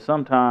me of is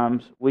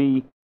sometimes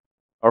we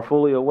are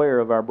fully aware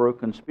of our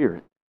broken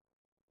spirit,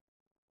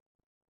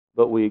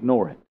 but we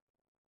ignore it.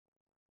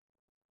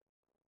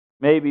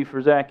 Maybe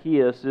for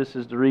Zacchaeus, this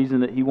is the reason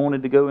that he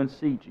wanted to go and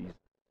see Jesus.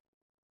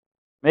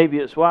 Maybe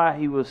it's why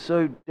he was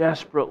so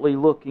desperately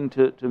looking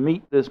to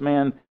meet this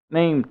man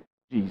named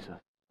Jesus.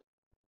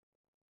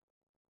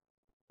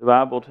 The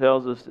Bible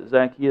tells us that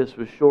Zacchaeus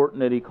was short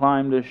and that he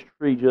climbed this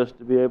tree just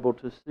to be able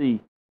to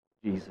see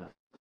Jesus,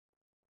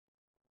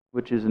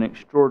 which is an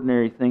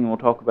extraordinary thing. We'll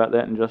talk about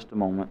that in just a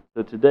moment.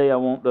 So today I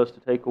want us to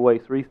take away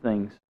three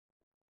things.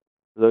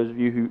 For those of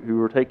you who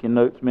are taking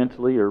notes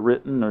mentally or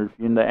written, or if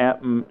you're in the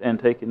app and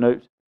taking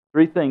notes,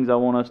 Three things I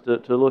want us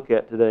to look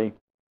at today.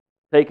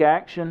 Take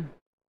action,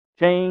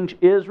 change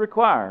is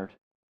required,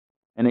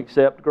 and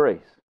accept grace.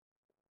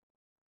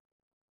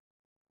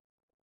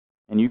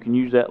 And you can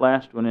use that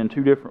last one in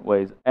two different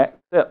ways.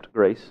 Accept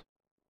grace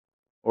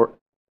or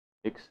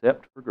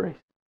accept for grace.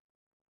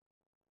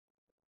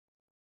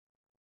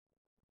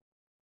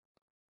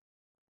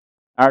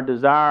 Our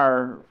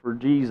desire for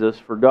Jesus,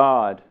 for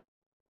God,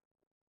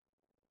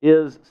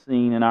 is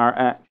seen in our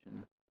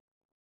action.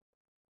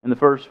 In the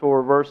first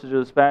 4 verses of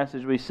this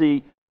passage, we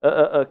see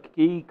a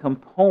key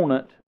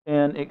component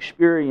in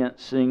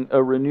experiencing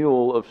a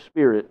renewal of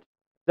spirit.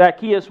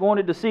 Zacchaeus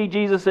wanted to see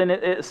Jesus, and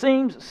it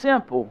seems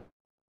simple.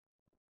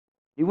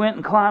 He went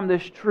and climbed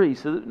this tree,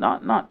 so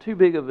not too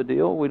big of a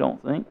deal, we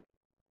don't think.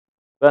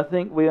 But I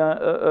think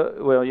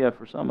well, yeah,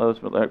 for some of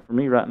us, but like for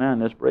me right now in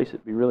this brace,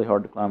 it'd be really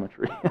hard to climb a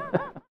tree.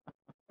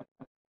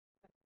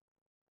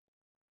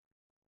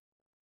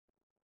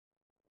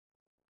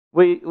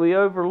 We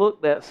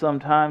overlook that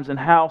sometimes and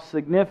how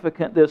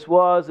significant this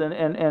was and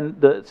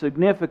the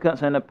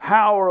significance and the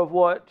power of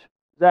what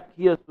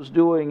Zacchaeus was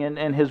doing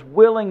and his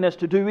willingness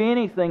to do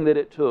anything that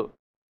it took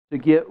to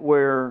get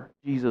where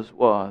Jesus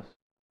was.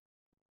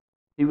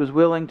 He was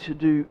willing to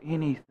do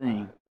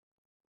anything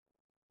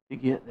to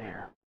get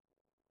there.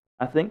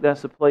 I think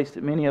that's a place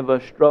that many of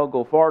us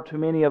struggle. Far too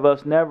many of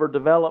us never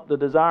develop the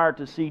desire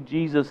to see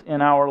Jesus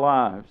in our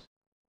lives.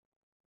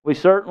 We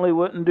certainly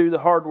wouldn't do the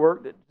hard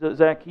work that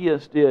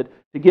Zacchaeus did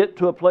to get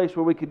to a place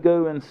where we could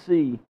go and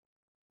see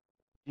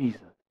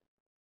Jesus.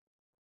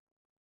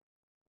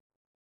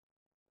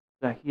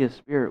 Zacchaeus'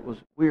 spirit was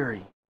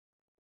weary.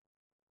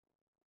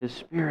 His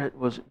spirit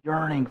was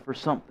yearning for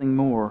something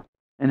more,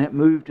 and it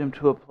moved him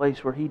to a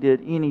place where he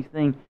did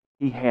anything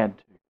he had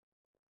to.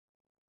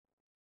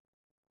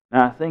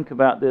 Now I think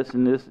about this,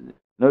 and this is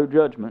no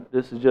judgment.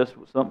 This is just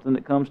something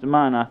that comes to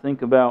mind. I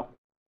think about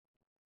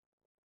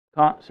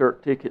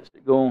concert tickets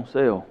that go on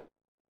sale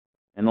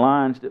and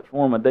lines that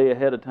form a day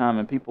ahead of time,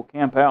 and people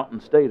camp out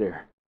and stay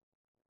there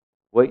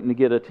waiting to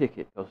get a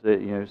ticket because they,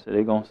 so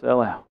they're going to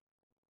sell out.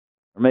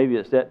 Or maybe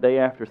it's that day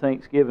after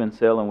Thanksgiving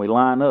sale and we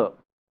line up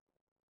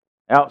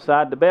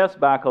outside the Best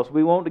Buy because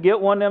we want to get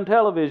one of them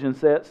television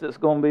sets that's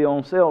going to be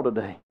on sale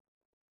today.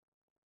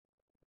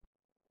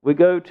 We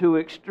go to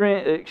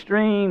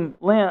extreme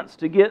lengths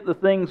to get the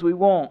things we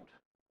want.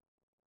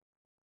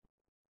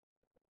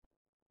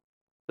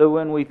 So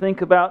when we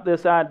think about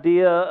this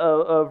idea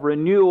of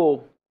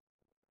renewal,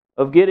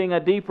 of getting a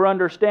deeper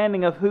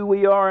understanding of who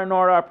we are and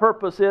what our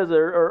purpose is,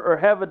 or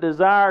have a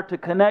desire to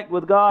connect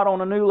with God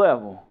on a new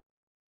level,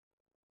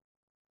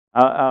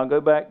 I'll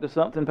go back to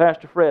something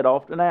Pastor Fred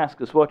often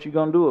asks us, what you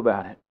going to do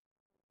about it?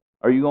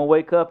 Are you going to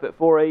wake up at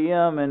 4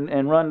 a.m.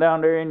 and run down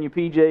there in your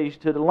PJs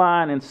to the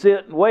line and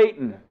sit and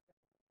waiting?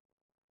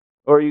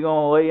 Or are you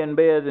going to lay in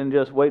bed and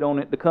just wait on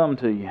it to come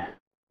to you?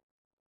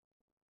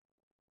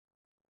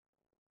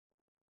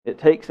 It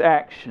takes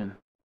action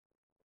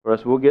for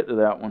us. We'll get to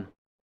that one.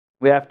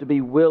 We have to be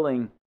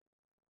willing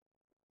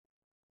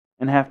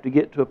and have to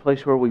get to a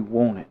place where we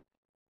want it,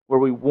 where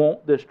we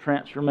want this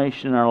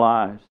transformation in our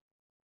lives.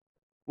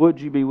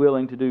 Would you be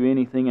willing to do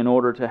anything in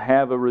order to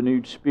have a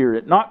renewed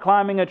spirit? Not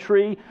climbing a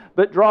tree,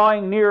 but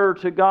drawing nearer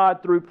to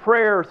God through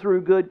prayer,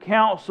 through good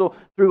counsel,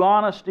 through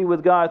honesty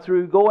with God,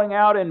 through going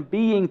out and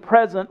being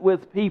present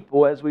with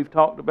people, as we've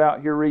talked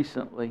about here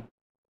recently.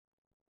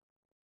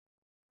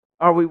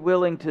 Are we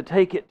willing to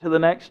take it to the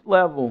next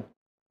level?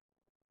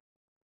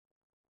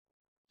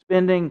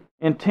 Spending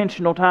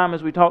intentional time,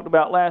 as we talked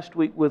about last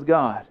week, with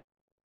God.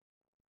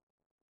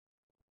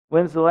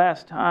 When's the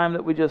last time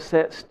that we just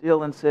sat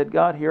still and said,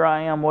 God, here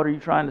I am, what are you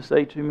trying to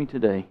say to me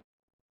today?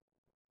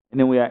 And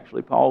then we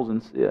actually pause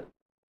and sit.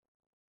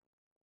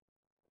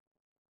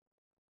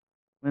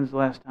 When's the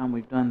last time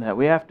we've done that?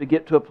 We have to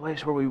get to a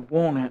place where we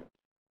want it,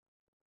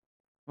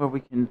 where we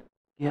can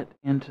get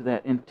into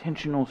that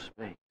intentional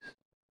space.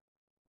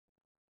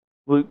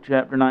 Luke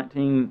chapter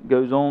 19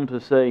 goes on to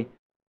say,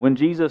 when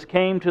Jesus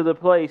came to the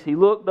place, he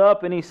looked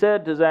up and he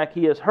said to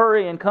Zacchaeus,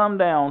 hurry and come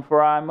down,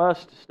 for I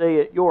must stay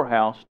at your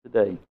house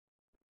today.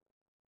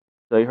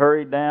 So he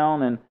hurried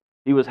down, and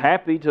he was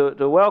happy to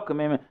welcome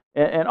him.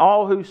 And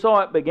all who saw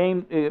it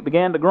began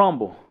to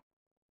grumble.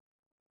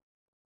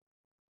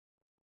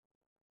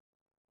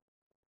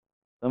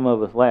 Some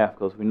of us laugh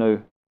because we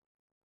know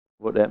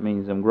what that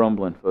means, them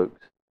grumbling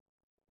folks.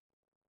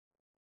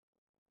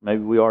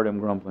 Maybe we are them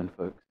grumbling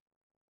folks.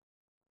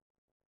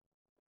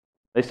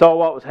 They saw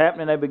what was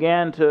happening. They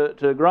began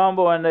to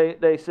grumble, and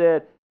they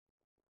said,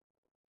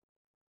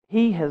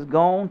 he has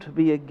gone to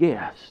be a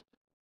guest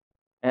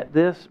at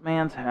this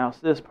man's house,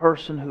 this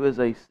person who is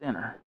a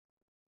sinner.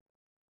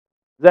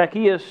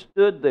 Zacchaeus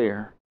stood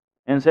there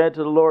and said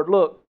to the Lord,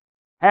 look,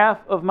 half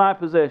of my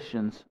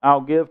possessions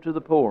I'll give to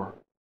the poor.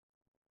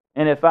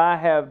 And if I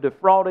have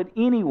defrauded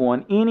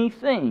anyone,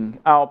 anything,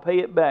 I'll pay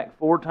it back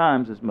 4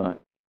 times as much.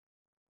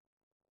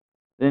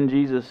 Then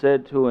Jesus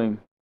said to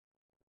him,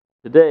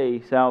 today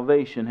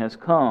salvation has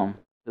come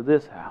to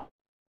this house,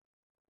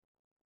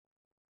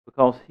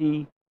 because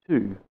he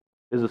too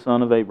is a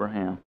son of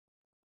Abraham.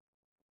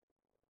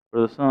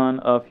 For the Son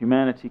of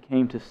humanity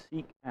came to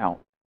seek out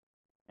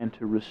and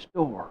to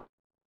restore.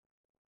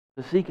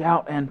 To seek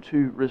out and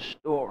to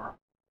restore.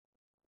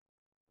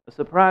 A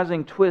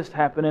surprising twist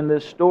happened in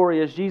this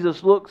story as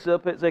Jesus looks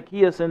up at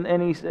Zacchaeus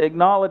and he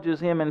acknowledges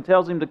him and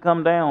tells him to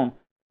come down.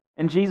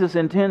 And Jesus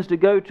intends to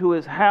go to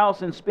his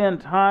house and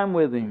spend time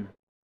with him.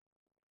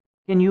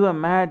 Can you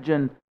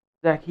imagine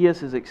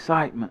Zacchaeus'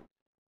 excitement?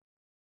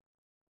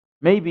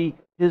 Maybe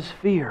his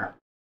fear.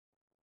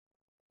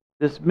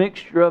 This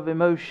mixture of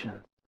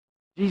emotions.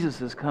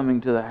 Jesus is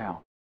coming to the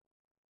house.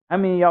 How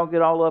many of y'all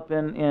get all up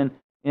in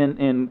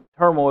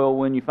turmoil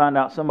when you find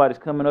out somebody's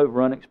coming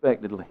over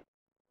unexpectedly?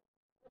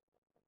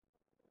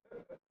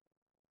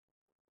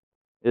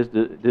 Is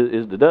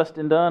the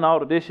dusting done? All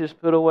the dishes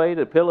put away?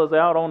 The pillows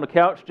out on the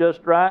couch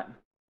just right?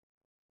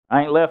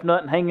 I ain't left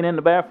nothing hanging in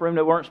the bathroom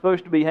that weren't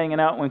supposed to be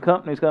hanging out when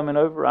company's coming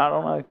over. I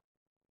don't know.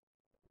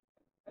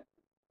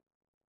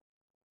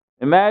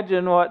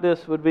 Imagine what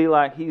this would be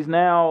like. He's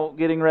now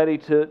getting ready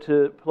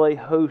to play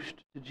host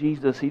to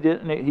Jesus. He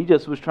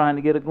just was trying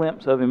to get a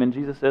glimpse of him, and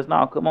Jesus says,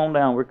 "No, come on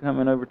down. We're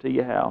coming over to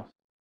your house."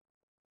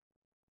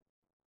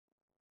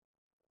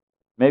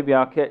 Maybe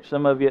I'll catch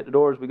some of you at the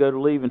door as we go to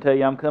leave and tell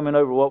you I'm coming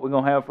over, what we're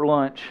going to have for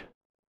lunch.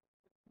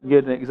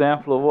 Get an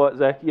example of what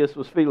Zacchaeus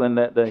was feeling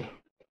that day.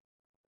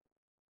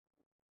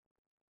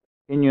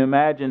 Can you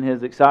imagine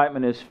his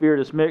excitement, his fear,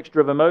 this mixture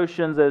of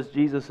emotions as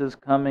Jesus is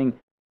coming,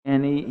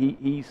 and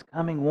he's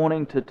coming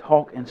wanting to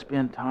talk and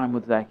spend time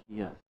with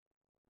Zacchaeus.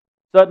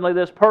 Suddenly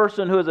this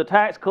person who is a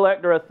tax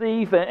collector, a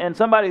thief, and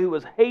somebody who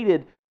was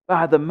hated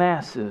by the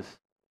masses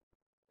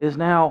is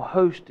now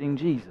hosting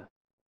Jesus.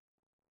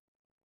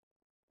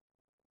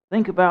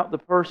 Think about the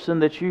person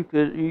that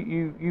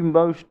you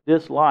most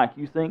dislike,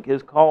 you think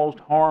has caused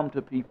harm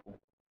to people.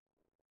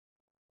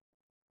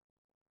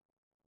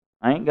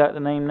 I ain't got to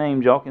name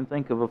names. Y'all can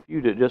think of a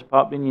few that just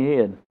popped in your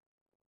head.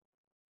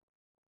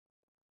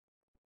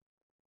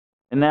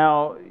 And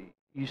now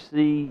you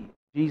see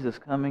Jesus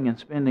coming and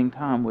spending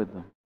time with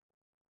them.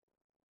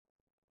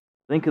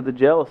 Think of the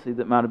jealousy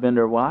that might have been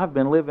there. Well, I've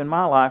been living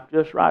my life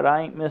just right.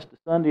 I ain't missed a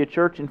Sunday of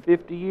church in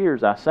 50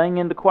 years. I sang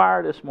in the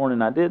choir this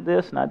morning. I did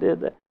this and I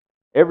did that.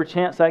 Every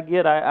chance I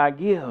get, I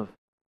give.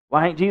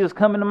 Why ain't Jesus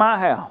coming to my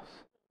house?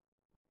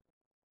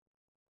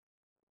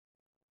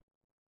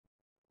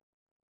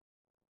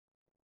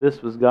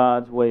 This was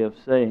God's way of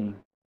saying,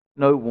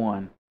 no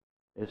one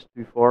is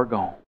too far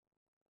gone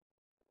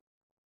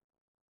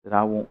that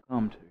I won't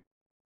come to.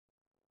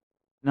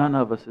 None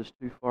of us is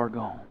too far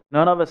gone.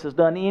 None of us has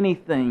done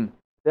anything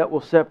that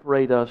will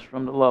separate us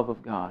from the love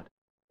of God.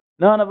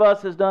 None of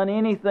us has done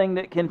anything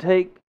that can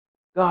take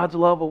God's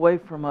love away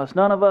from us.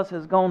 None of us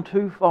has gone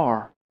too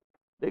far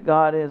that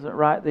God isn't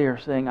right there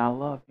saying, I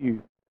love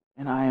you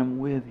and I am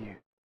with you.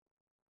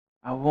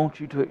 I want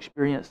you to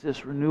experience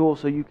this renewal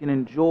so you can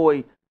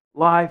enjoy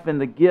life and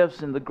the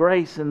gifts and the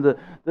grace and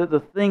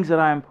the things that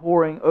I am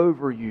pouring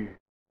over you.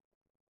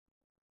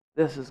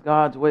 This is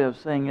God's way of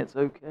saying it's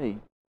okay.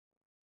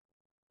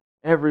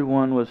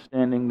 Everyone was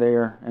standing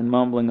there and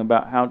mumbling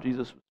about how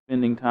Jesus was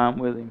spending time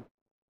with him.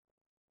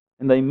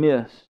 And they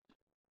missed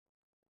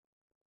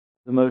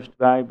the most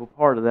valuable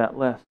part of that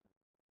lesson.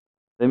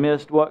 They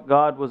missed what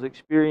God was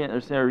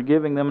experiencing, or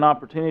giving them an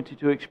opportunity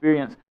to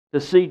experience, to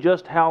see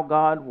just how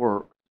God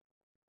works.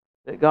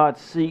 That God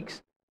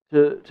seeks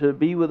to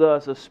be with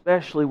us,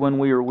 especially when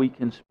we are weak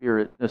in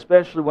spirit,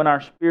 especially when our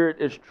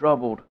spirit is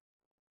troubled.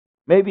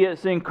 Maybe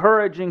it's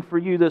encouraging for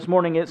you this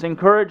morning. It's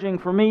encouraging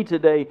for me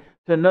today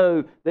to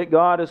know that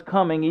God is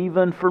coming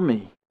even for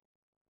me.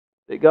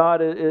 That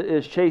God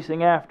is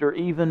chasing after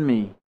even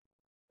me.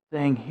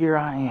 Saying, here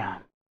I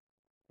am.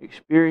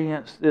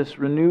 Experience this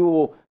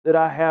renewal that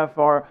I have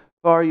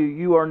for you.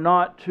 You are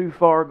not too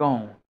far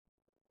gone.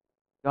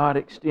 God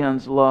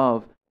extends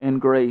love and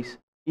grace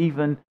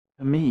even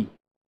to me.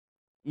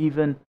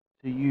 Even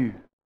to you.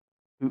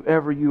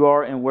 Whoever you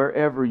are and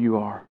wherever you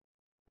are.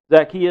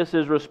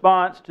 Zacchaeus'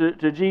 response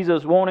to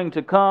Jesus wanting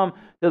to come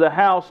to the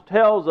house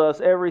tells us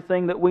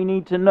everything that we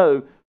need to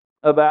know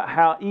about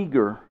how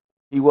eager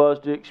he was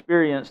to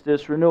experience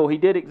this renewal. He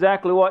did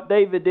exactly what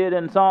David did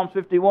in Psalm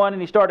 51,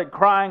 and he started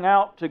crying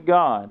out to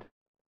God.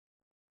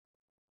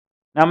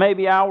 Now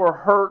maybe our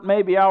hurt,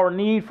 maybe our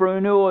need for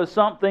renewal is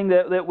something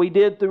that we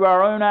did through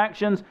our own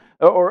actions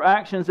or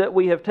actions that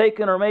we have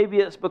taken, or maybe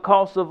it's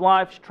because of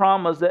life's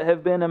traumas that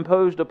have been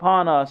imposed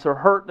upon us or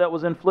hurt that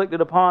was inflicted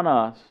upon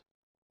us.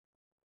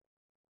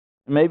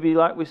 Maybe,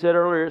 like we said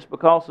earlier, it's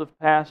because of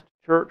past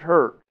church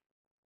hurt.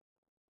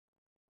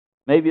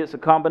 Maybe it's a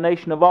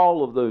combination of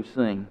all of those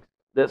things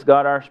that's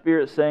got our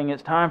spirit saying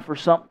it's time for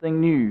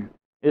something new.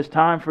 It's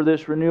time for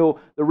this renewal.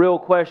 The real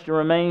question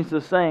remains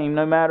the same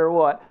no matter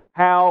what.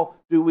 How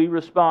do we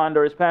respond?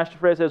 Or as Pastor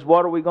Fred says,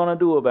 what are we going to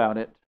do about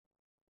it?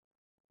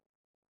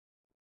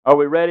 Are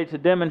we ready to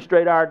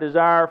demonstrate our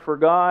desire for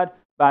God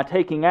by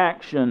taking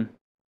action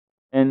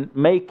and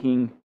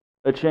making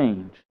a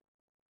change?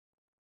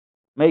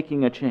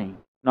 Making a change.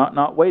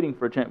 Not waiting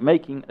for a change.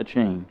 Making a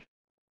change.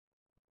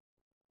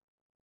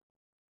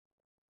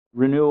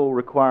 Renewal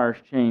requires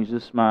change.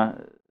 This is my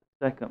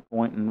second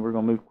point, and we're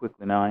going to move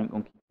quickly now. I ain't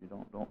going to keep you.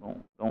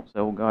 Don't say,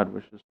 oh, God,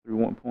 we're just through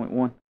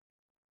 1.1.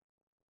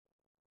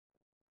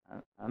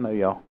 I know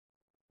y'all.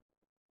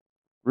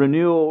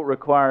 Renewal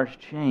requires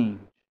change.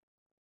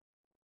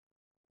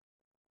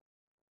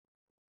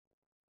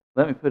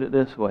 Let me put it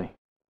this way.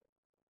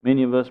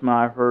 Many of us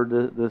might have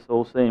heard this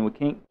old saying, we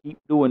can't keep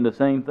doing the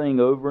same thing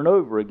over and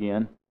over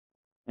again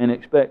and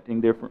expecting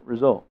different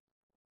results.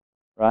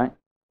 Right?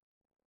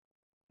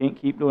 Can't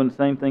keep doing the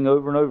same thing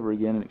over and over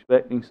again and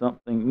expecting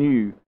something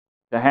new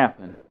to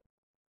happen.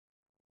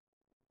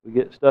 We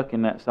get stuck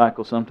in that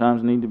cycle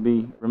sometimes and need to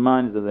be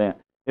reminded of that.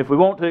 If we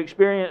want to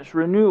experience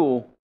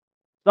renewal,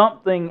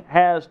 something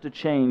has to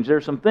change.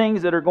 There's some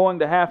things that are going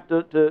to have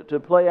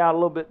to play out a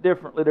little bit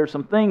differently. There's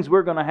some things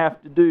we're going to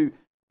have to do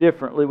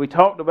differently. We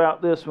talked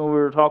about this when we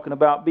were talking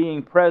about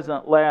being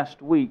present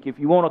last week. If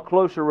you want a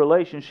closer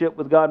relationship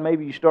with God,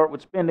 maybe you start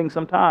with spending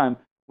some time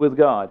with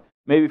God.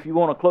 Maybe if you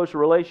want a closer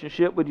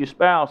relationship with your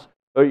spouse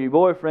or your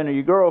boyfriend or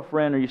your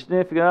girlfriend or your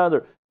significant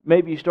other,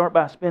 maybe you start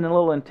by spending a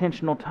little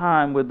intentional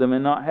time with them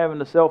and not having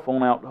the cell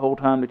phone out the whole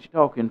time that you're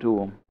talking to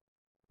them.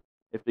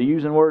 If they're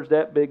using words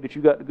that big that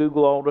you got to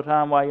Google all the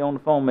time while you're on the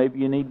phone, maybe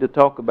you need to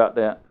talk about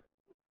that.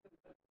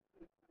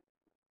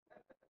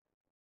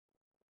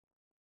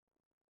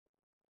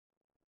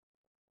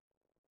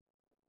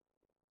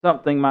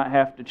 Something might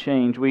have to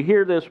change. We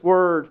hear this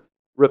word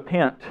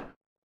repent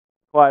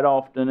quite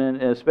often,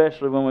 and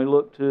especially when we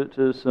look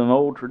to some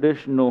old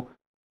traditional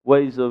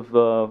ways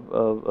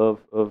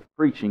of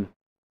preaching.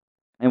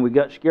 And we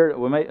got scared.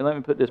 Let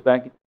me put this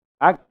back.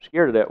 I got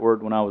scared of that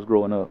word when I was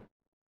growing up.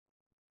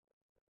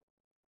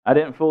 I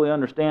didn't fully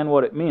understand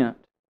what it meant,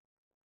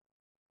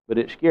 but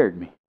it scared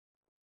me.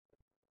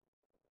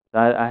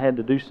 I had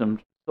to do some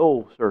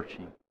soul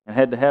searching and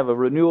had to have a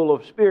renewal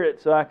of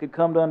spirit so I could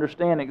come to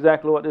understand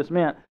exactly what this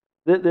meant.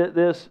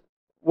 This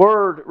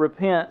word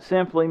repent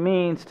simply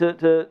means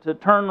to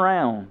turn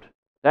around,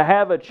 to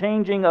have a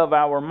changing of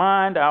our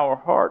mind, our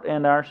heart,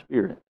 and our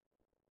spirit.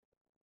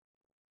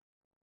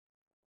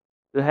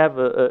 To have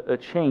a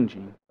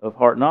changing of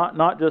heart.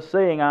 Not just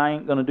saying I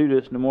ain't going to do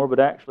this no more, but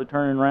actually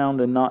turning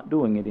around and not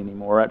doing it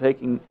anymore. Right?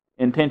 Taking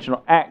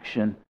intentional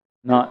action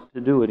not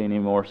to do it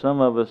anymore.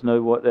 Some of us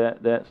know what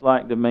that's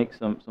like, to make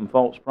some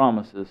false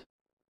promises.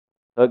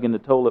 Hugging the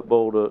toilet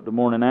bowl the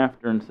morning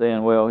after and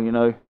saying, well, you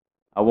know,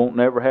 I won't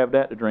never have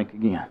that to drink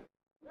again.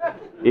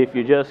 If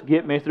you just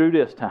get me through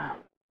this time.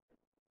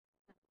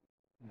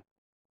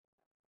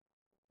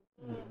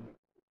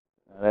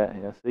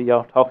 I see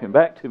y'all talking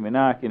back to me.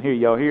 Now I can hear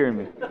y'all hearing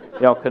me.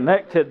 Y'all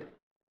connected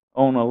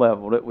on a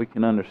level that we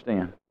can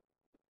understand.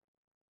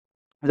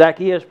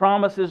 Zacchaeus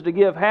promises to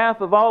give half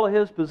of all of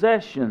his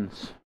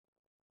possessions.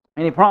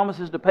 And he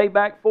promises to pay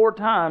back 4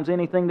 times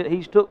anything that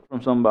he's took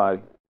from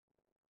somebody.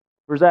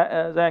 For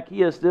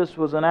Zacchaeus, this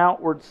was an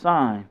outward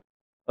sign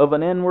of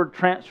an inward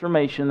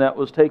transformation that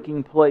was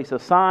taking place. A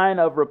sign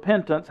of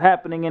repentance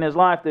happening in his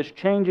life. This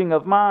changing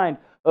of mind,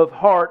 of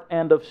heart,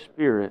 and of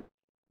spirit.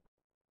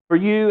 For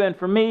you and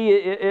for me,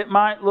 it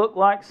might look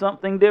like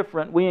something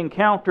different. We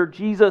encounter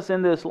Jesus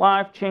in this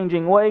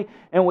life-changing way,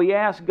 and we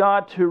ask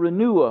God to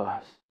renew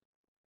us.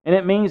 And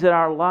it means that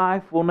our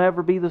life will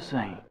never be the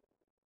same.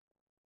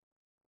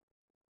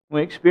 When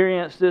we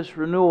experience this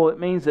renewal, it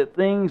means that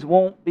things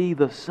won't be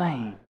the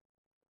same.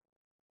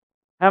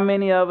 How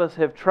many of us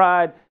have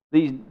tried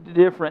these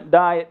different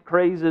diet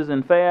crazes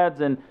and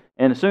fads, and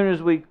as soon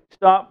as we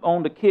stop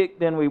on the kick,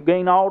 then we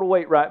gain all the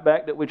weight right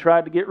back that we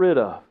tried to get rid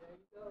of?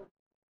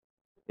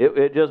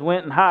 It just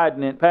went and hid,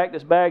 and it packed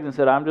its bags and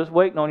said, I'm just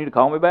waiting on you to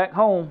call me back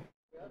home.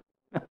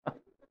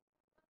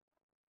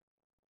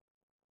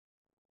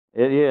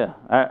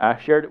 I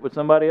shared it with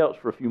somebody else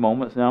for a few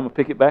moments, and I'm going to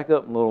pick it back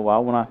up in a little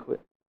while when I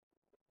quit.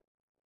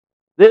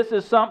 This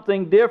is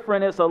something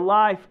different. It's a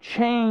life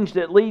change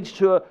that leads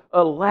to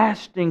a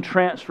lasting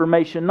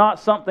transformation, not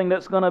something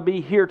that's going to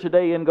be here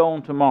today and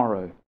gone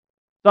tomorrow.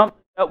 Something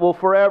that will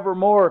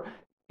forevermore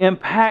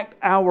impact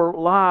our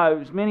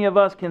lives. Many of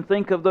us can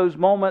think of those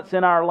moments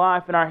in our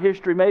life, in our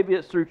history. Maybe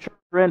it's through church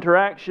or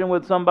interaction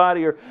with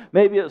somebody, or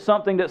maybe it's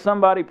something that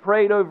somebody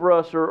prayed over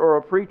us, or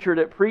a preacher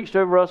that preached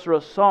over us, or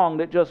a song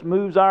that just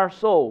moves our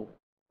soul.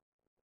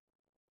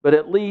 But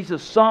it leads to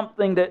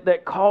something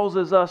that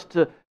causes us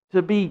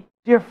to be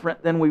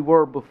different than we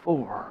were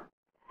before.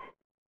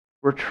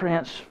 We're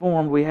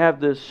transformed. We have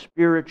this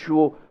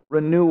spiritual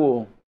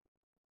renewal.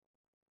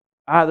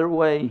 Either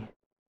way,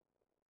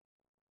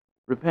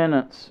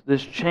 repentance,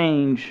 this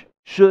change,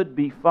 should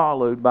be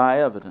followed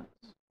by evidence.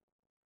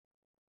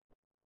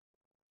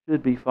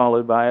 Should be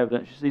followed by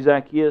evidence. You see,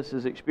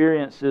 Zacchaeus'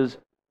 experiences,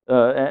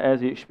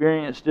 as he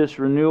experienced this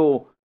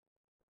renewal,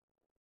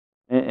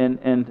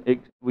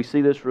 we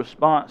see this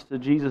response to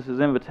Jesus'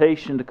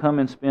 invitation to come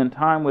and spend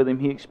time with him.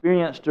 He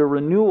experienced a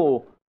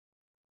renewal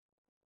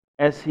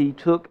as he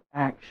took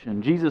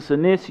action. Jesus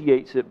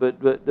initiates it, but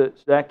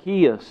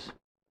Zacchaeus,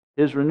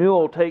 his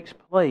renewal takes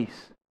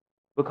place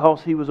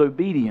because he was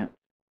obedient.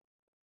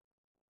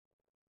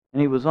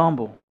 And he was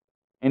humble.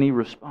 And he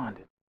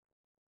responded.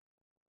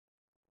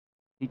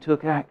 He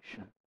took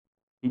action.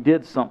 He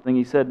did something.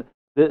 He said,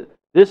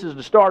 this is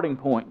the starting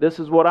point. This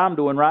is what I'm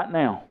doing right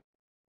now.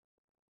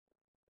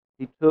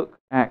 He took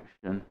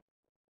action.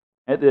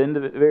 At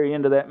the very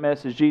end of that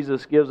message,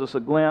 Jesus gives us a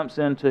glimpse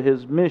into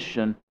His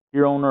mission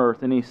here on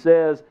earth. And He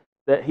says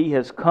that He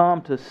has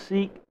come to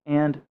seek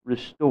and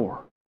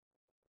restore.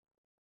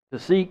 To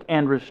seek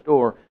and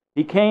restore.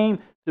 He came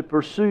to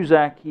pursue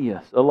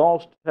Zacchaeus, a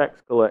lost tax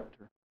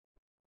collector.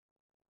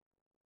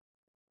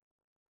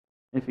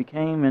 If He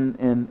came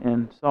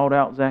and sought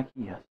out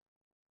Zacchaeus,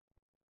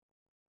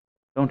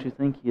 don't you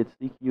think He'd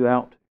seek you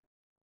out?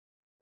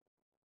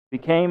 If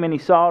He came and He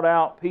sought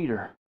out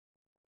Peter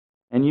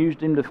and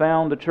used him to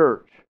found the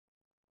church,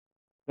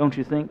 don't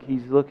you think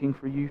He's looking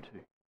for you too?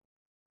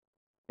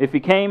 If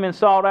He came and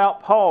sought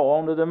out Paul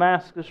on the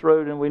Damascus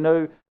Road, and we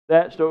know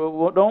that story,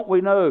 well, don't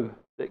we know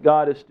that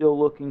God is still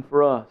looking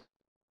for us?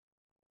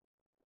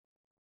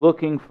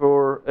 Looking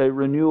for a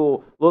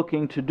renewal,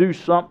 looking to do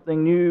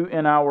something new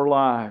in our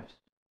lives.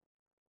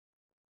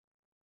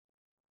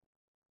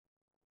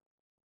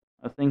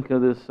 I think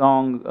of this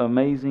song,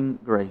 Amazing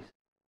Grace.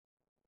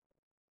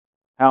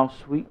 How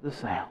sweet the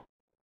sound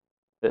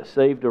that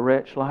saved a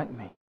wretch like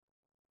me.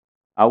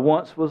 I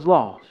once was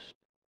lost,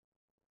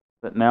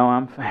 but now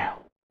I'm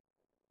found.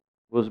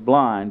 Was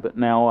blind, but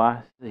now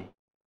I see.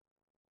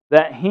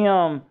 That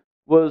hymn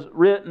was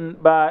written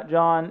by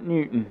John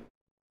Newton.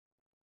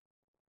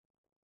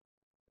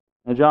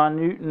 Now, John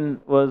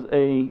Newton was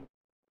a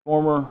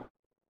former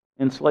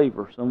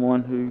enslaver,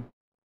 someone who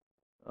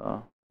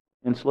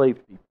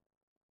enslaved people.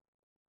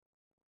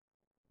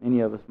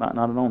 Many of us might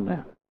not have known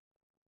that.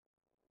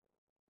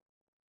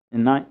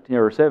 In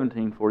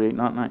 1748,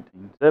 not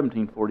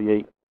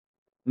 1748,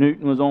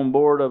 Newton was on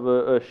board of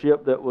a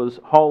ship that was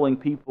hauling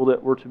people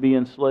that were to be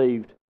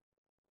enslaved.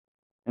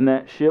 And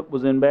that ship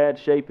was in bad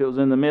shape. It was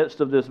in the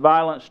midst of this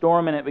violent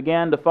storm, and it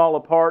began to fall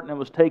apart, and it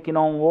was taking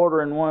on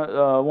water, and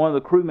one of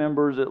the crew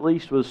members at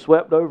least was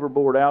swept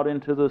overboard out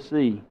into the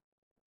sea.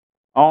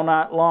 All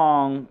night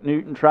long,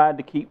 Newton tried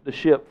to keep the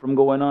ship from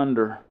going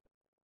under.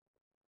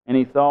 And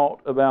he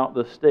thought about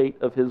the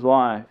state of his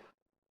life.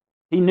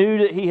 He knew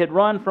that he had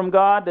run from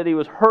God, that he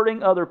was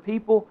hurting other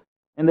people,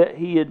 and that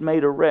he had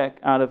made a wreck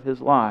out of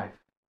his life.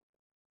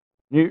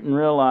 Newton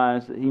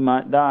realized that he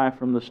might die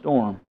from the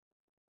storm.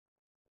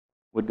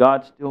 Would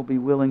God still be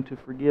willing to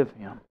forgive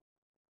him,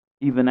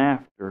 even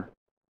after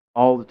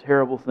all the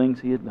terrible things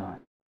he had done?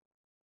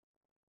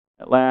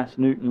 At last,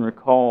 Newton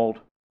recalled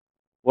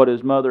what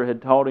his mother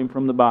had taught him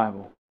from the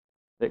Bible,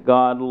 that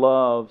God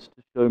loves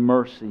to show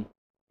mercy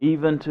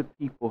even to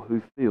people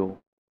who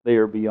feel they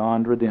are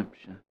beyond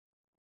redemption.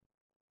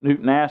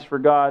 Newton asked for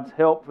God's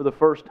help for the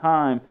first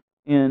time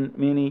in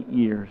many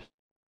years.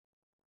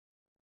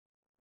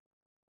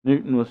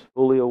 Newton was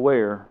fully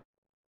aware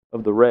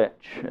of the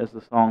wretch, as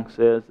the song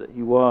says that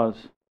he was.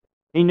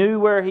 He knew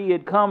where he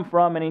had come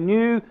from, and he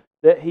knew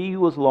that he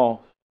was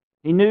lost.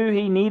 He knew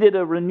he needed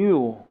a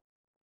renewal,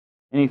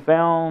 and he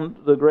found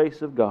the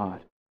grace of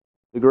God,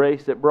 the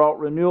grace that brought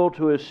renewal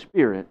to his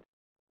spirit.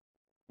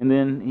 And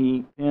then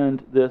he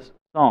penned this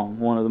song,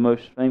 one of the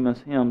most famous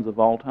hymns of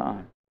all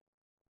time.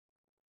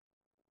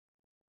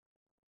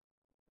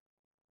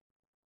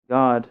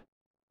 God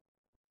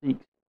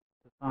seeks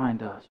to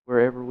find us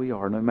wherever we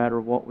are, no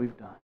matter what we've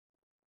done,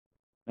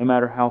 no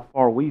matter how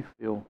far we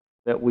feel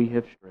that we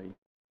have strayed.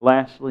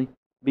 Lastly,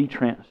 be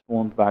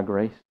transformed by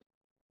grace.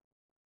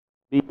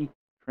 Be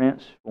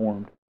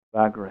transformed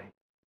by grace.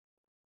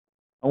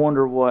 I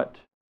wonder what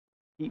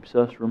keeps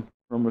us from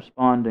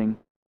responding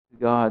to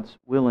God's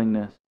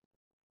willingness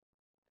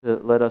to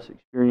let us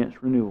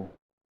experience renewal.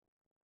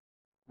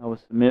 I would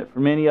submit for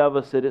many of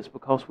us that it's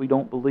because we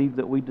don't believe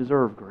that we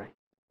deserve grace.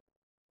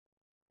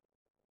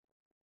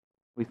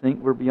 We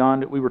think we're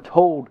beyond it. We were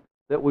told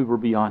that we were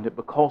beyond it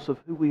because of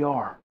who we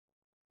are,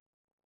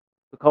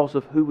 because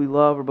of who we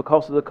love, or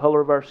because of the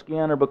color of our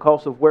skin, or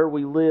because of where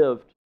we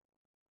lived,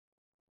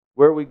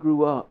 where we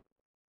grew up.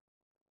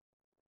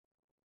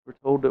 We're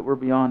told that we're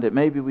beyond it.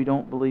 Maybe we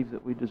don't believe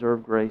that we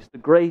deserve grace. The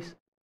grace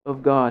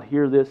of God,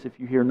 hear this if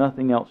you hear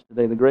nothing else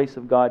today, the grace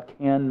of God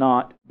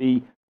cannot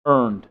be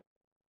earned.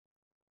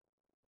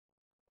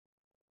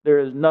 There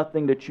is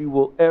nothing that you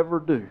will ever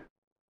do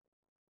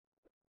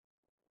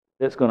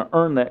that's going to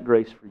earn that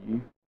grace for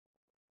you.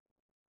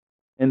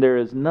 And there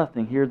is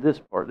nothing, hear this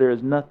part, there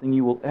is nothing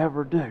you will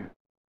ever do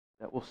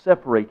that will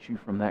separate you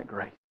from that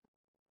grace.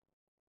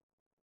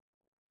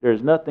 There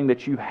is nothing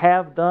that you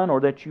have done or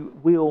that you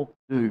will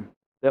do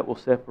that will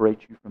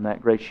separate you from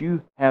that grace.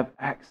 You have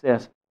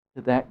access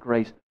to that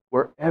grace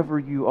wherever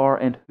you are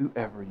and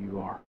whoever you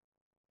are.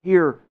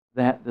 Hear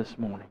that this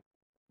morning.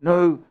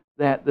 Know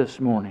that this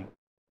morning.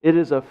 It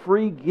is a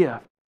free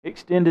gift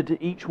extended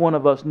to each one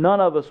of us. None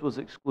of us was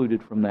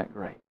excluded from that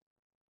grace.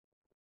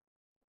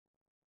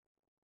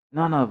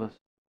 None of us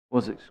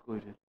was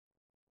excluded.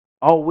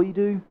 All we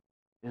do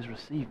is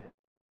receive it.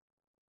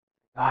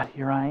 God,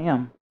 here I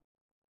am.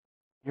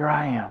 Here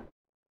I am.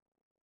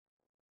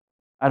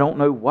 I don't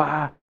know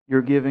why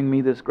you're giving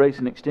me this grace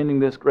and extending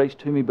this grace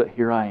to me, but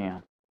here I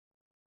am.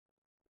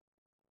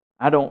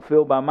 I don't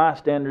feel by my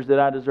standards that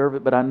I deserve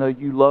it, but I know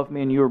you love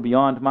me and you are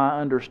beyond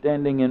my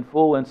understanding in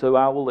full, and so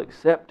I will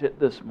accept it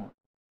this morning.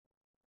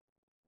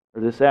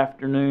 Or this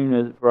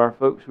afternoon, for our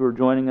folks who are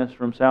joining us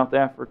from South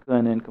Africa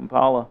and in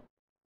Kampala,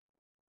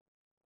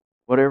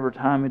 whatever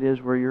time it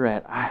is where you're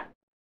at, I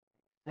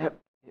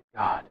accept it,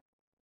 God.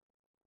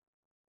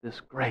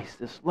 This grace,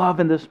 this love,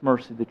 and this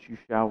mercy that you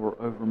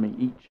shower over me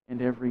each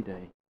and every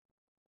day.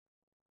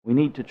 We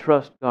need to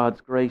trust God's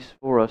grace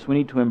for us. We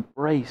need to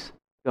embrace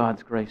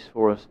God's grace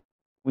for us.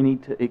 We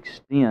need to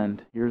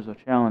extend. Here's a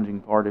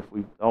challenging part if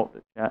we thought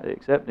that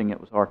accepting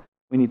it was hard.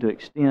 We need to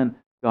extend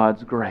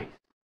God's grace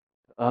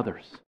to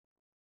others.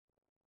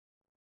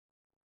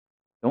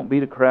 Don't be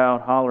the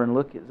crowd hollering,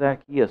 look at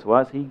Zacchaeus.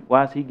 Why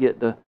does he get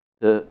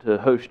to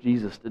host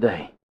Jesus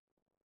today?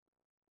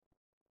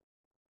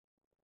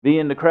 Be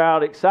in the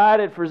crowd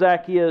excited for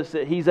Zacchaeus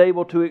that he's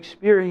able to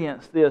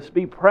experience this.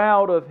 Be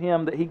proud of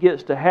him that he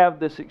gets to have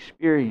this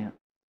experience.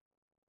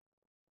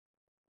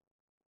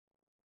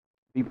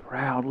 Be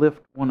proud.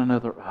 Lift one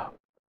another up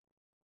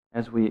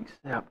as we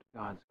accept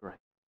God's grace.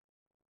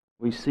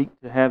 We seek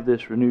to have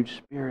this renewed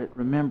spirit.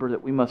 Remember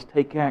that we must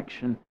take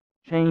action.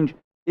 Change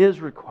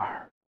is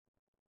required.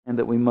 And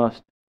that we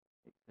must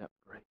accept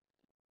grace.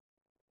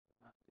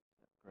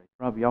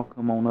 Robbie, y'all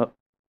come on up.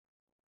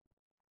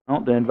 I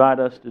want to invite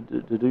us to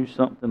do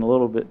something a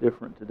little bit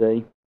different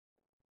today.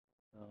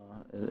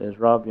 As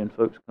Robbie and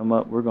folks come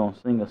up, we're going to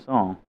sing a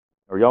song.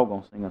 Or y'all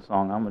going to sing a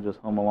song. I'm going to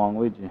just hum along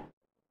with you.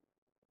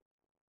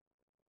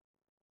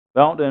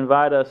 But I want to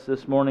invite us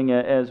this morning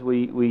as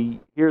we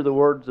hear the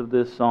words of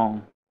this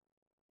song.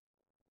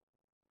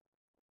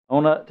 I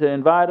want to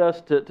invite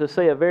us to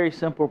say a very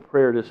simple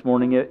prayer this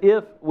morning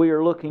if we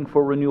are looking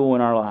for renewal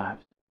in our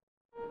lives.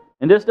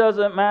 And this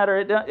doesn't matter.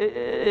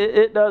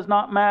 It does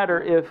not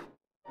matter if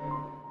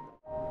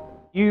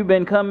you've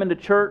been coming to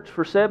church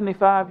for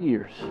 75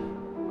 years,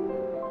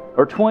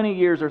 or 20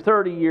 years, or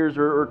 30 years,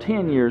 or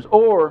 10 years,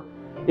 or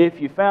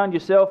if you found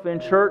yourself in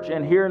church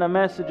and hearing a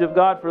message of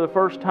God for the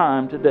first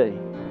time today.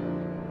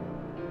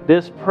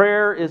 This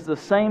prayer is the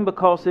same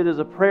because it is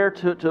a prayer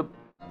to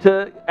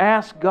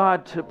ask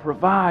God to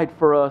provide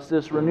for us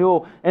this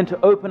renewal and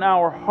to open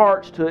our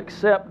hearts to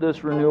accept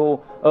this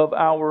renewal of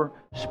our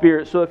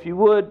spirit. So if you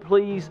would,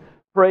 please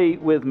pray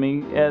with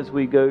me as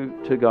we go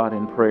to God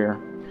in prayer.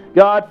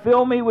 God,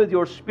 fill me with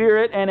your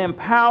Spirit and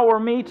empower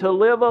me to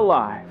live a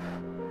life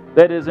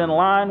that is in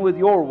line with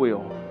your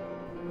will.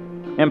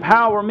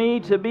 Empower me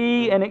to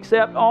be and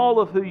accept all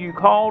of who you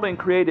called and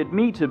created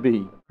me to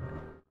be.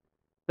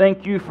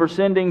 Thank you for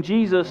sending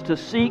Jesus to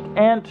seek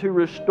and to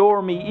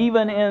restore me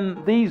even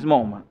in these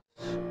moments.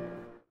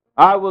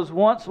 I was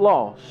once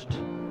lost,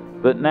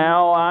 but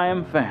now I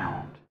am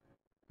found.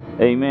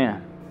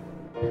 Amen.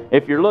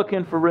 If you're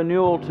looking for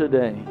renewal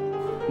today,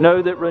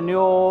 know that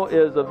renewal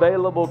is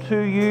available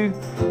to you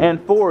and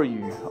for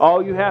you.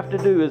 All you have to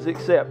do is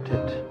accept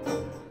it.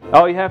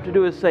 All you have to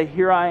do is say,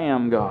 "Here I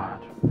am, God,"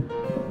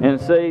 and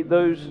say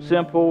those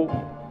simple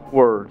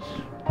words.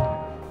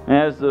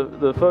 As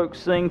the folks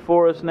sing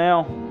for us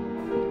now,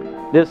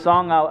 this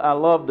song, I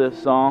love this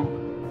song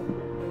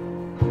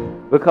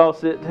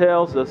because it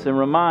tells us and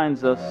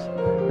reminds us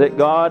that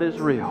God is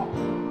real.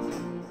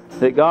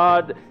 That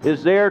God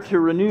is there to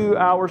renew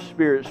our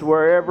spirits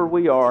wherever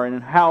we are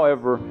and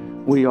however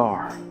we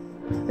are.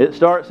 It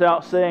starts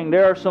out saying,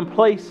 there are some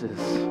places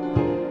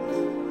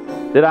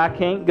that I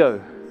can't go.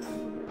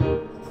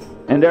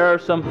 And there are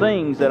some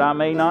things that I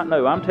may not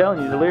know. I'm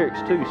telling you the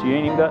lyrics too, so you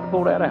ain't even got to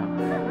pull that out.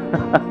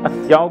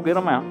 Y'all get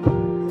them out.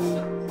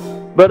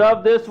 But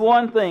of this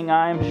one thing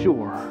I am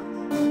sure,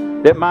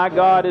 that my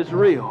God is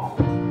real,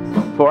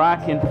 for I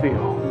can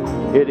feel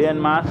it in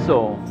my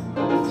soul.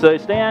 So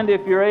stand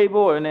if you're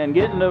able, and then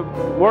get in a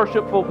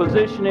worshipful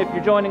position if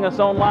you're joining us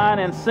online,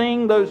 and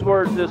sing those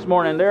words this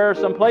morning. There are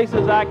some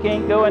places I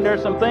can't go, and there are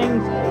some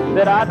things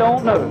that I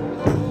don't know.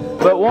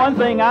 But one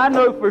thing I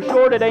know for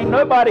sure that ain't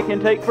nobody can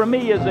take from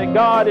me is that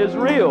God is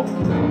real.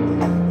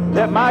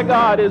 That my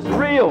God is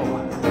real,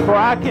 for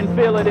I can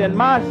feel it in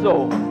my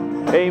soul.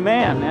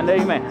 Amen and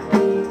amen.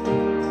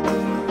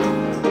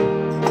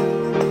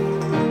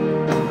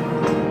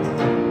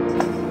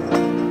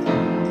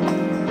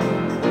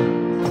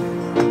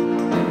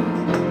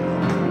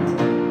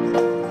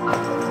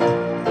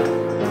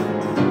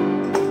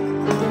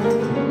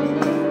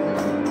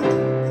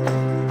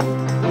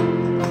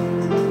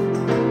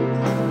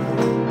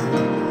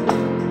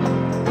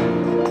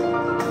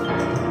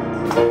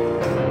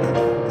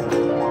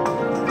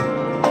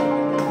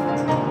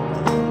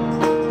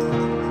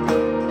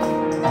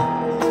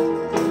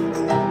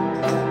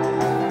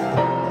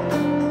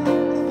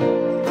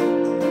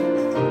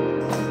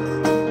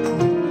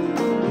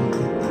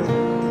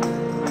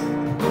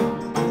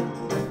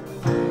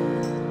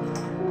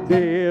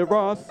 There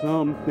are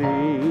some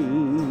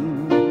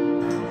things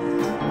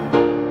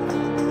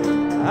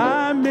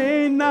I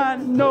may not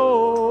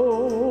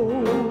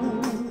know.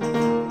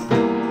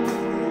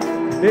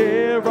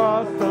 There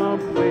are some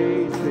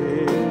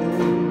places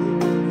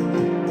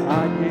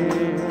I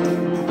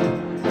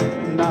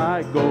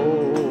cannot go.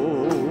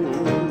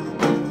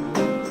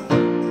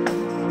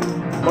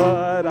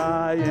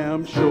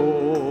 am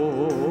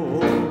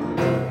sure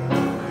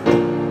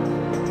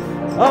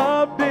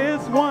of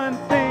this one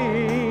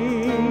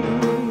thing,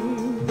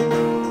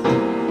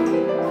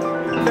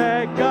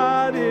 that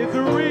God is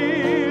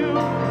real,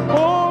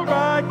 for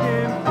I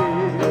can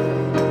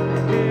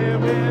feel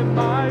Him in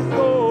my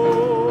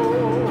soul.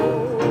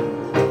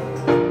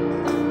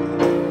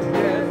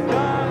 Yes,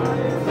 God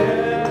is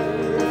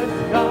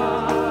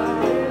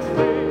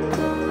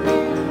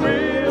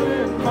real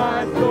in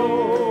my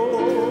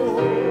soul.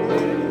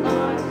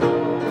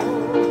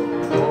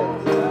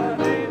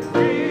 God is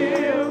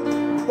real,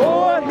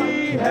 for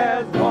He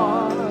has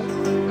washed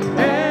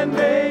and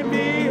made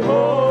me whole.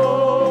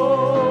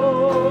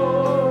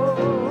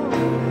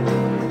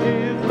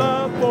 His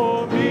love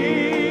for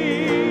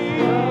me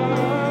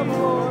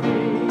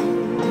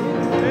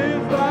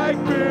is like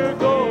pure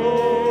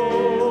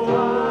gold.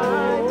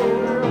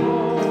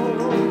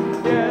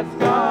 Yes,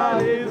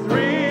 God is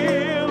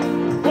real,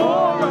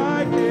 for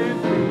I can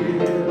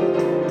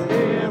feel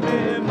Him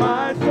in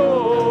my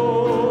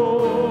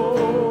soul.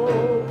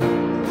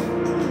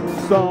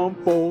 Some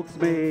folks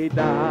may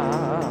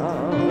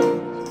doubt,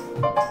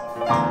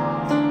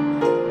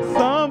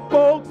 some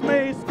folks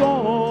may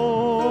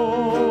scorn,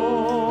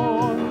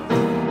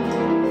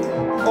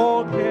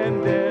 or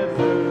can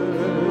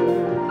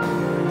desert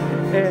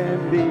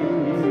and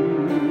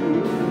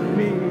leave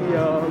me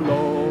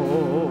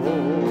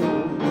alone.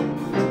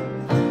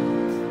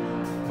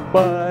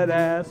 But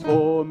as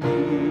for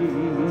me,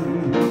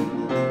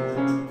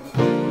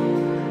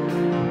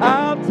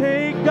 I'll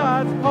take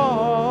God's part,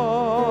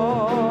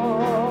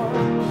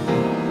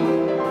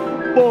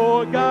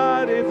 for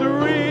God is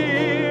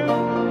real,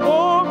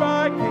 for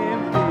I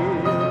can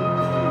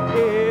feel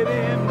it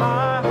in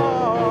my heart.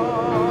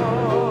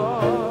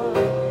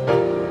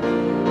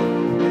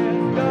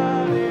 Yes,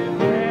 God is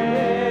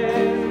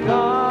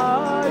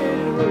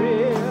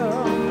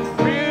real,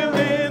 real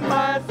in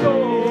my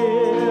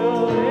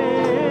soul,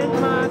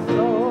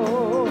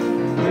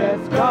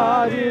 Yes,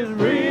 God is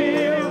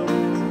real,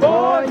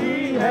 for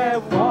He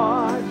has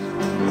washed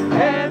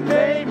and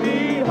made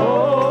me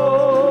whole.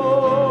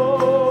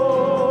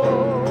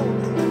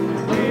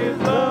 His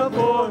love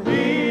for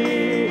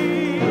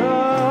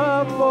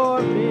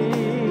me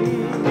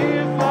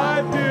is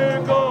like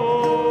pure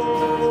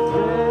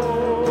gold.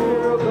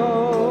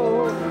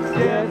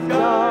 Yes,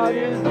 God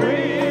is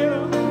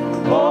real,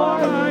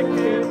 for I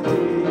can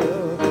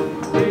feel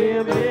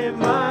Him in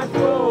my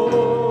soul.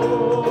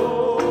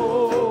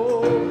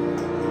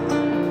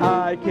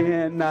 I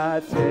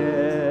cannot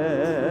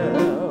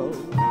tell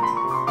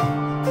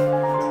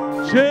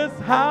just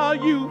how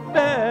you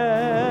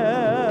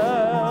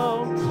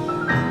felt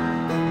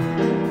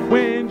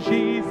when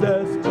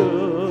Jesus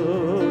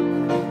took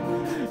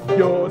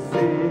your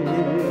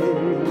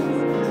sins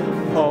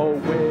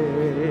away.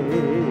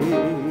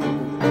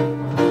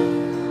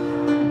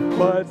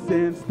 But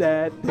since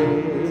that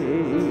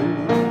day,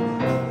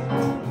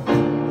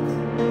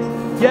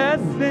 yes,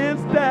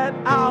 since that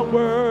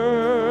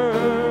hour,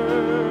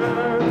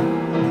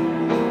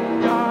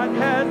 God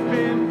has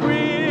been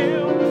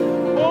real,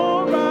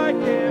 for I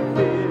can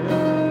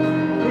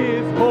feel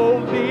His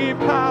holy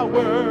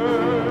power.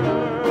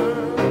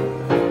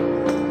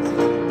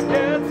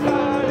 Yes,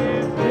 God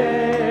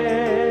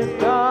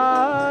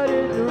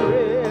is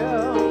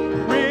real,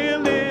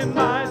 real in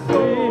my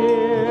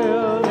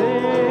soul,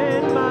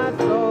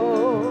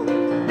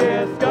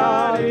 Yes,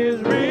 God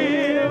is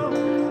real,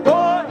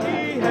 for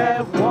He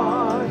has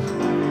washed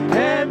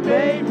and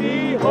made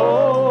me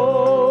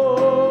whole.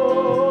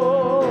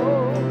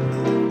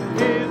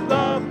 His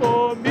love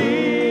for me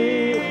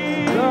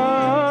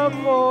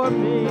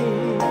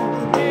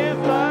is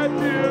like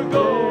pure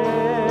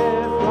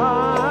gold.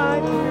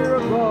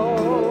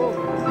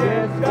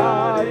 Yes,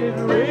 God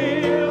is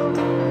real,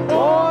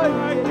 for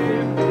I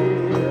can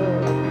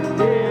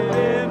feel it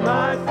in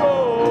my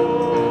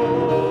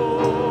soul.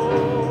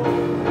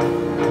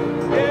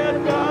 Yes,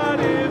 God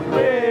is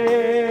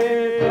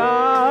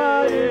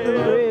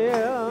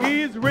real.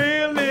 He's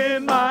real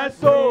in my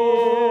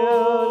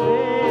soul.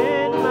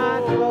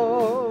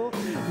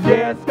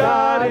 Yes,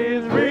 God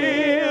is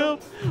real,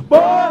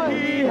 for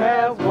He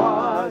has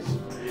washed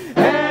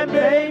and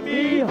made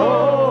me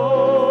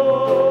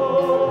whole.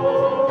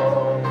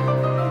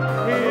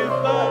 His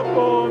love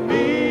for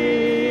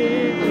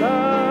me is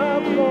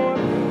like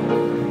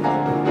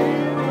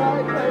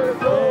pure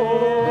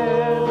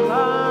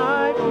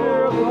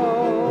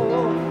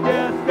gold.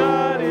 Yes,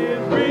 God is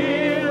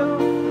real,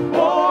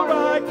 for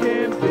I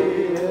can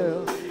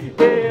feel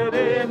it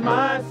in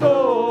my soul.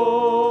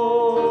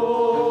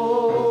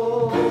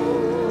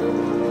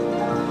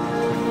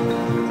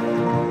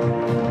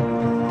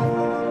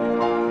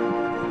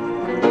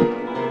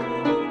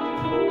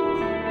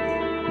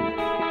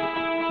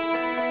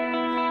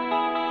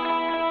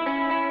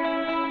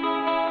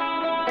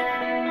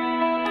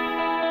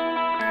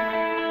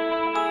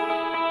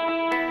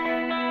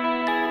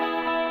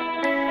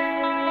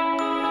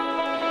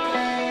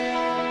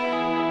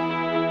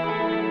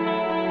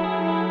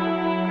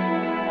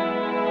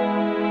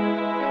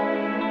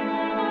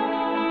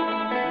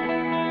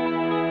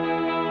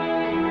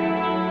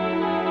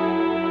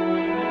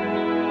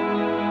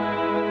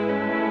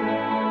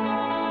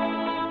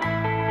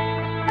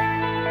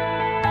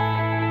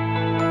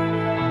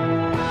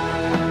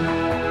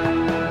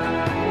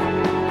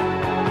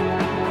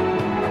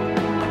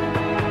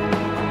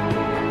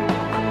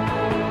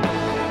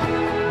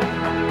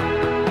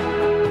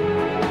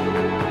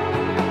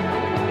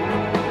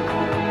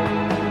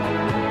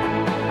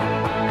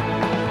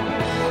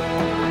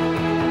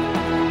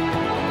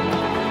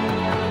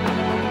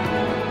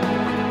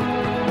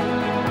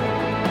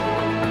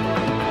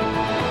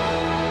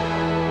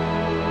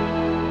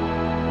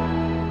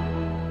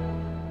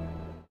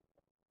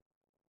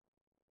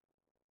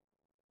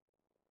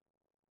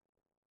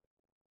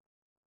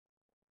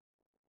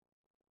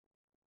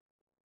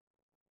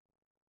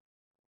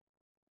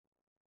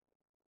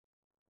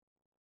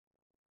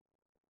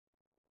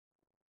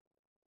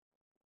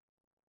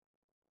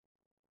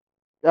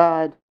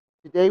 God,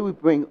 today we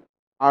bring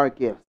our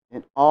gifts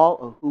and all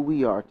of who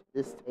we are to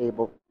this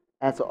table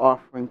as an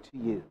offering to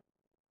you.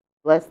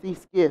 Bless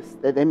these gifts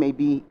that they may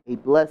be a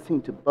blessing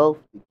to both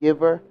the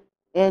giver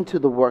and to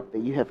the work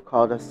that you have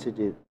called us to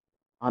do.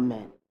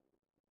 Amen.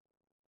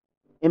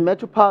 In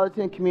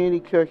Metropolitan Community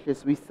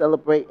Churches, we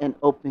celebrate an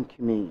open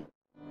communion.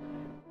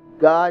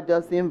 God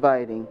does the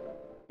inviting,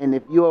 and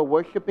if you are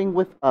worshiping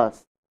with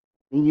us,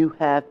 then you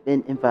have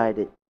been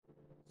invited.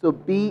 So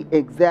be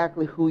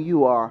exactly who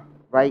you are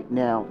right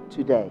now,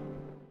 today.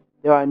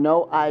 There are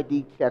no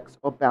ID checks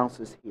or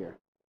bouncers here.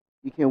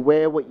 You can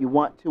wear what you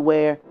want to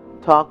wear,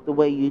 talk the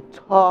way you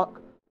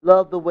talk,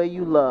 love the way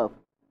you love,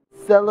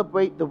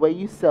 celebrate the way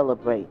you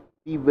celebrate,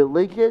 be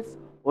religious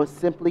or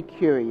simply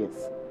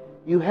curious.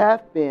 You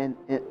have been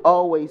and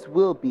always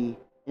will be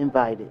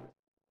invited.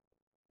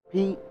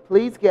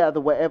 Please gather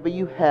wherever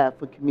you have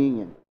for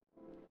communion.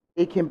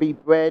 It can be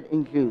bread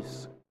and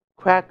juice,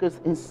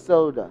 crackers and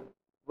soda,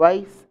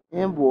 rice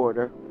and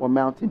water, or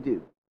Mountain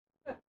Dew.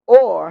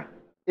 Or,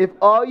 if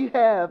all you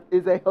have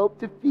is a hope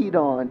to feed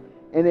on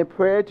and a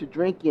prayer to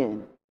drink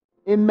in,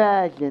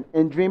 imagine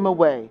and dream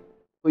away,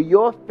 for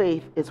your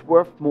faith is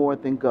worth more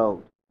than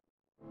gold.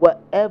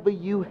 Whatever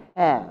you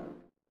have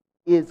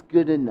is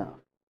good enough.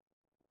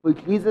 For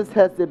Jesus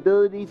has the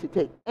ability to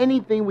take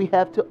anything we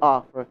have to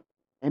offer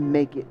and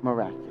make it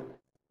miraculous.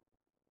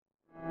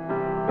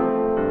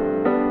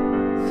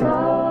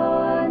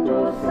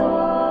 Santo,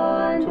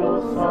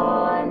 Santo,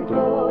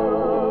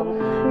 Santo,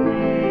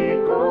 mi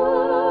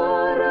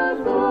corazón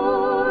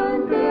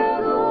te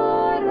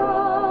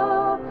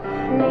adora,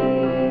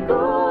 mi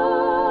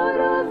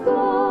corazón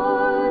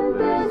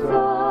te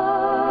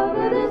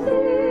sabe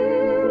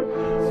decir,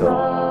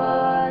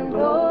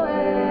 Santo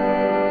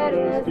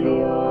eres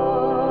Dios.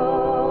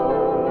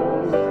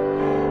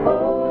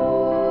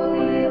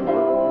 Holy,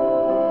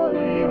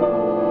 holy,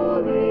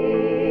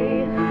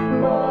 holy,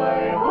 my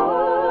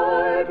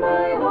heart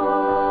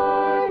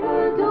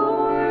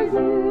adores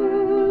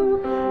you.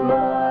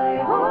 My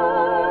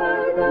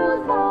heart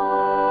knows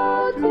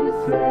how to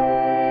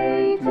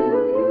say to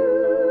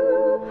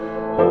you,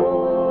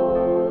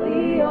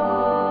 holy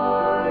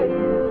are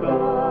you,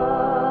 God.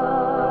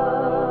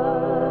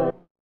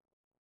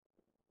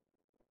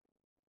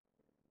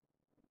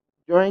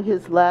 During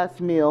his last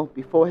meal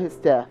before his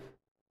death,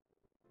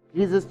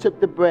 Jesus took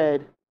the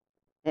bread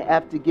and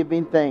after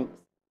giving thanks,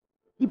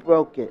 he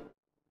broke it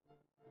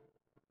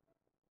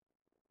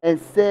and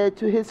said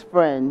to his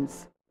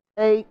friends,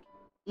 "Take,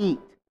 eat,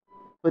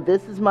 for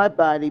this is my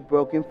body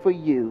broken for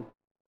you,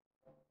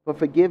 for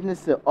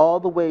forgiveness of all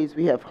the ways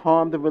we have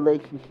harmed the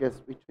relationships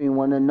between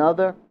one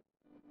another,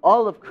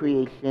 all of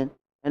creation,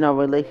 and our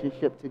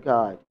relationship to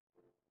God.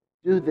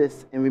 Do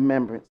this in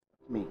remembrance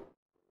of me."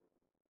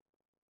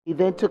 He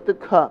then took the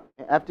cup,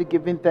 and after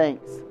giving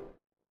thanks,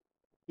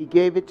 he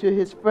gave it to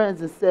his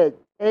friends and said,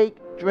 "Take,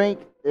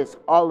 drink this,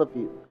 all of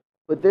you,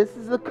 for this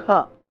is the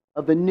cup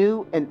of the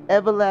new and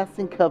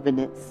everlasting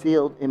covenant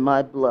sealed in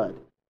my blood,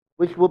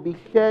 which will be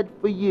shed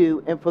for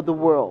you and for the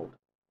world,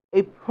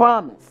 a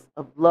promise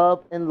of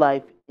love and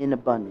life in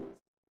abundance.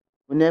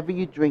 Whenever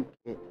you drink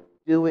it,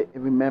 do it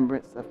in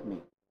remembrance of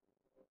me."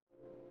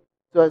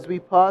 So as we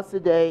pause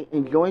today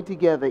and join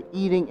together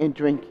eating and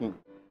drinking,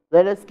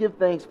 let us give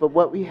thanks for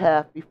what we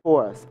have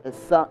before us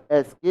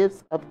as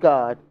gifts of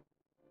God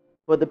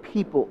for the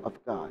people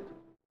of God,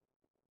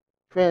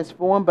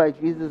 transformed by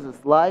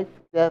Jesus' life,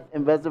 death,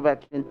 and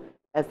resurrection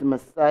as the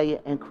Messiah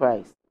and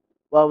Christ,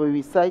 while we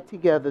recite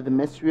together the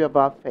mystery of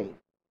our faith,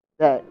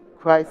 that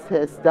Christ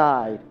has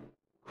died,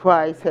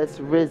 Christ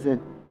has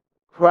risen,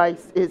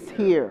 Christ is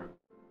here,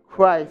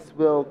 Christ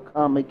will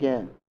come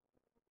again.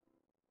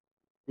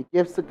 The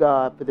gifts of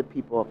God for the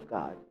people of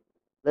God.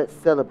 Let's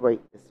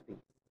celebrate this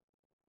feast.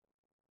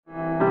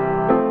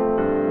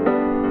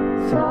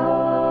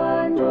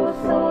 Santo,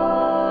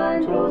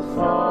 Santo,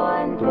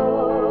 Santo,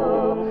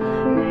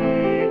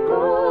 mi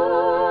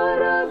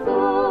corazón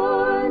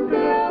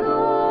te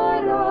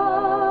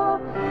adora,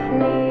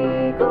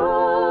 mi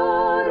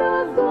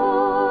corazón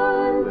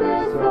te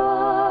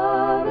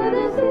sabe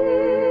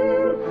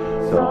decir,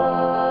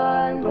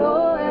 Santo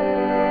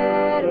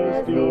eres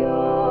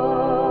Dios.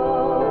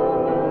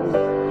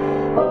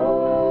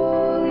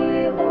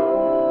 Holy,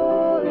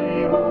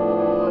 holy,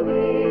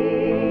 holy,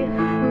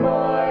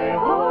 my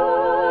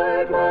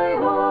heart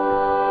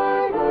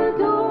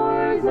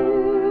adores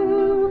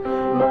you.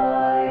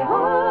 My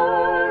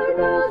heart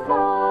knows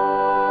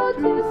how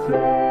to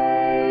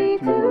say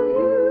to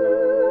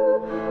you,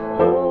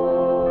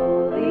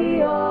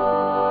 holy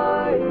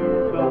are you,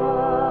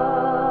 God.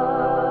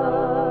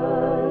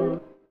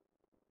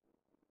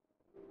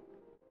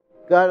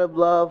 God of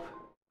love,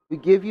 we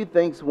give you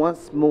thanks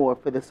once more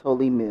for this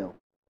holy meal.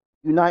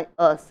 Unite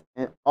us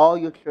and all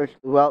your church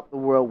throughout the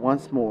world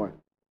once more,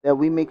 that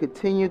we may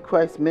continue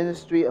Christ's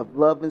ministry of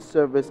love and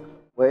service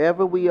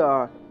wherever we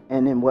are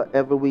and in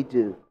whatever we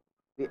do.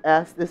 We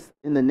ask this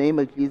in the name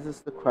of Jesus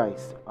the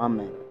Christ.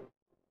 Amen.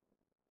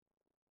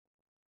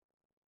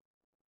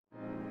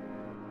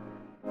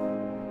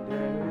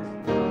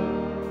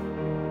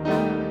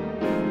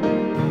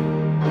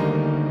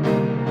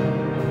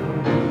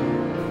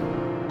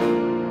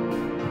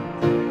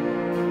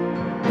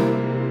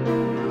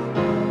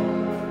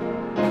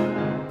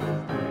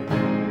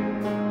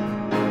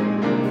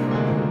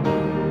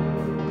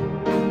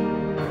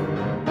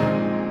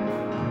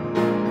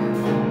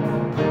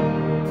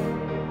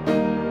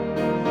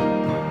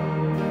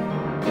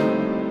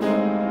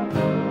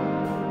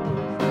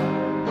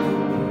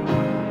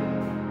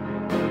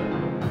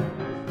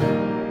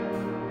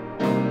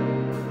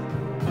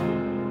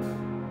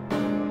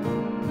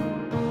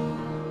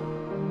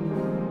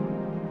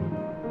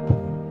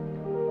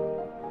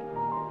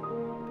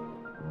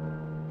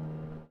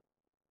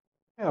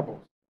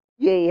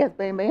 Yes,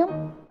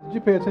 ma'am. Did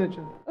you pay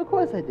attention? Of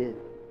course I did.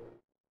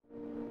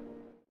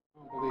 I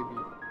don't believe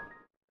you.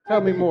 Tell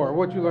me more.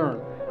 What'd you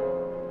learn?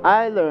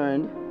 I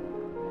learned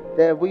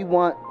that if we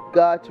want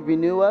God to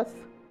renew us,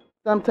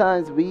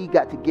 sometimes we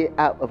got to get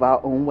out of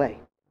our own way.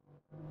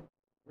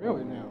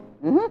 Really now?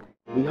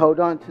 We hold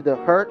on to the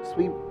hurts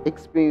we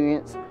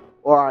experience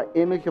or our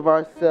image of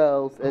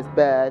ourselves as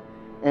bad,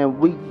 and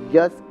we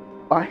just,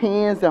 our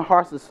hands and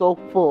hearts are so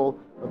full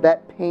of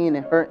that pain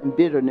and hurt and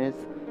bitterness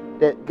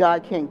that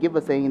God can't give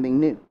us anything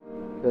new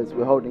because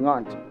we're holding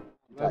on to it.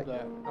 I love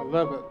that. I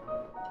love it.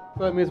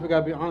 So that means we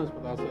gotta be honest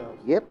with ourselves.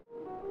 Yep.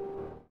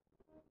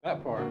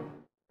 That part.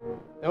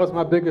 That was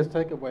my biggest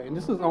takeaway. And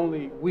this is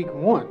only week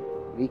 1.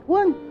 Week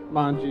 1.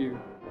 Mind you.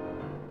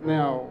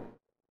 Now,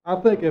 I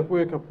think if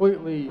we're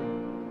completely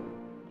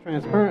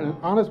transparent and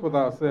honest with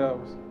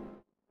ourselves,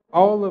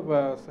 all of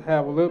us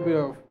have a little bit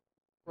of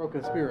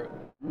broken spirit.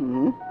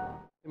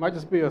 It might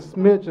just be a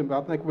smidgen,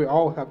 but I think we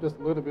all have just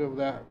a little bit of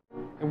that.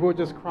 And we're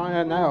just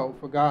crying out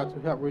for God to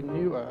help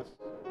renew us.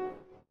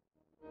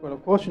 But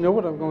of course, you know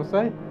what I'm going to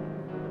say.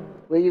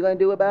 What are you going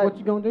to do about it? What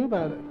you going to do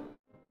about it?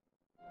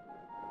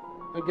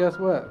 And guess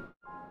what?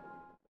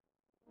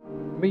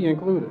 Me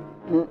included.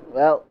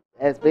 Well,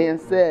 as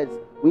Vance says,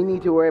 we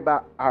need to worry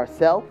about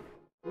ourselves.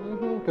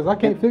 Because I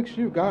can't fix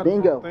you. God.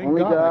 Bingo. Thank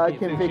Only God I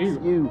can fix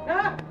you.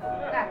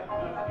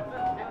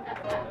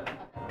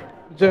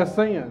 Just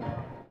saying.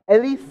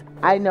 At least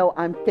I know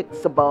I'm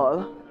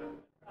fixable.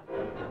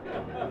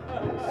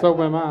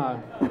 So am I.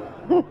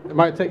 It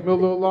might take me a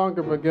little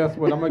longer, but guess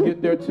what? I'm going to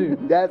get there too.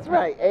 That's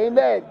right.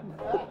 Amen.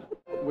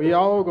 We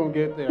all going to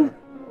get there.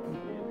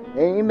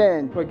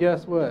 Amen. But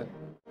guess what?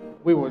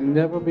 We will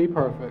never be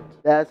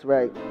perfect. That's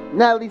right.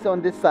 Not at least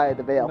on this side of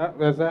the veil.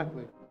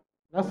 Exactly.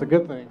 That's a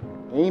good thing.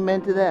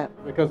 Amen to that.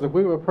 Because if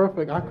we were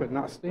perfect, I could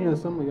not stand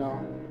some of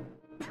y'all.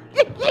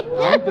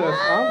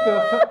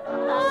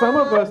 Some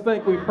of us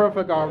think we're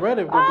perfect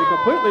already, if we'll be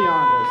completely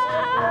honest.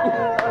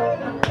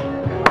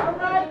 Oh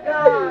my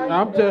God.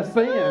 I'm just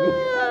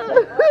saying.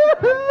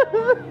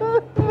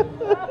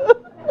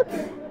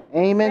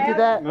 Amen to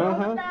that.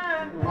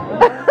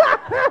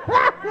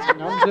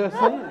 I'm just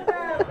saying.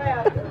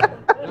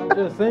 I'm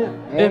just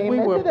saying. If we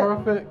were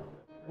perfect,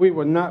 we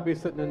would not be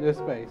sitting in this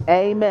space.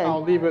 Amen.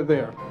 I'll leave it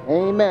there.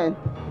 Amen.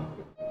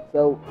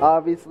 So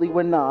obviously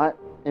we're not,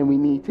 and we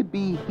need to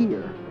be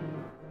here.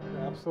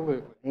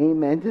 Absolutely.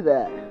 Amen to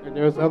that. And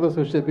there's others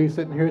who should be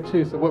sitting here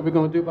too. So what we're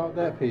going to do about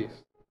that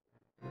piece?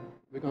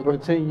 We're going to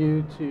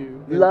continue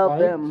to love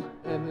them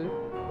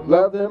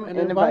and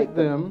invite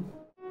them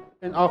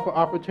and offer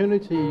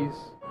opportunities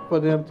for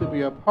them to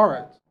be a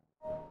part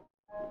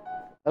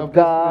of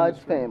God's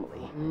family.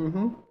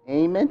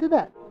 Amen to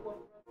that.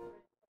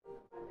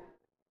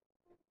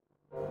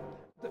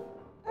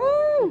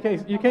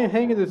 You can't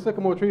hang in the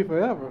sycamore tree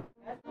forever.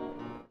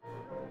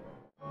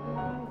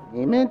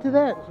 Amen to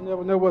that. You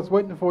never know what's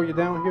waiting for you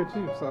down here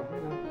too. So,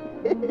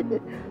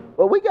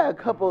 Well, we got a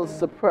couple of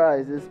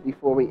surprises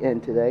before we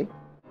end today.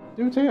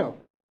 Do tell.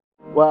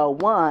 Well,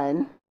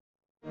 one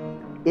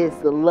is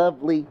the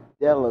lovely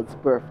Della's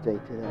birthday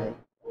today.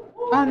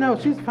 I know,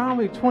 she's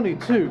finally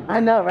 22. I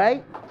know,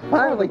 right?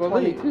 Finally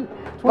 22. 22,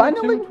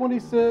 Finally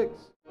 26.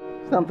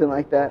 Something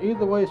like that.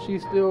 Either way,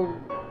 she's still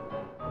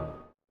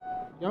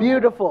younger.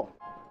 Beautiful.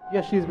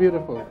 Yes, she's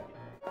beautiful.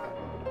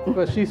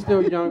 But she's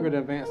still younger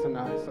than Vance and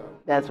I, so.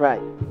 That's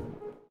right.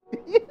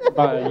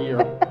 By a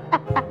year.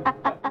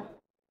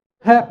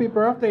 Happy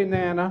birthday,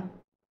 Nana.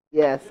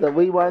 Yes, so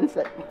we want to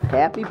say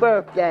happy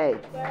birthday.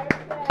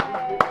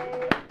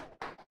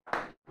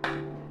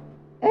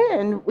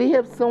 And we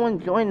have someone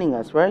joining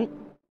us, right,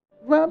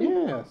 Robbie?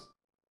 Yes.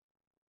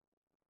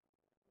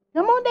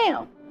 Come on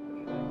down.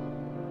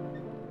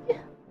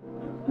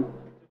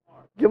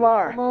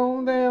 Jamar. Come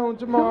on down,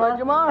 Jamar.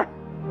 Come on, Jamar.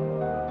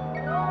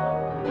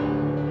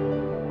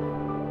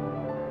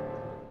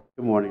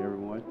 Good morning,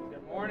 everyone.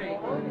 Good morning.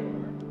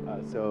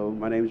 So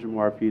my name is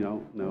Jamar, if you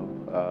don't know.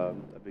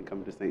 I've been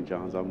coming to St.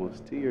 John's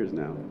almost 2 years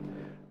now.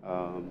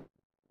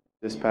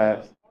 This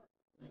past...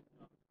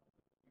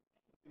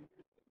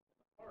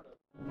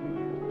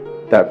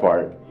 That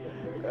part.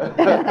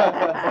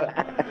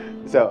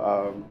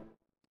 So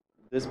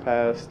this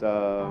past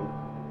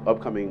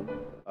upcoming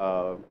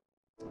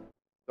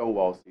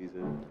Stonewall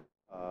season,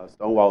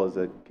 Stonewall is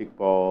a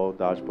kickball,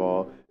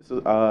 dodgeball. It's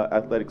an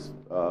athletic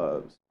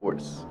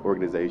sports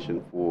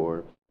organization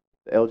for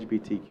the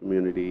LGBT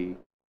community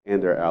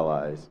and their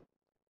allies.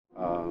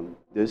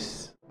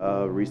 This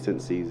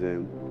recent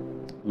season,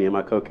 me and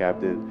my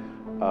co-captain,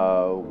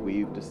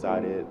 we've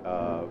decided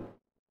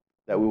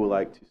that we would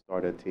like to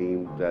start a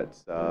team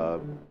that's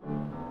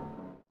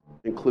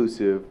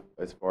inclusive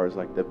as far as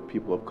like the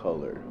people of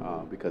color,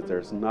 because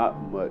there's not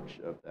much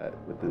of that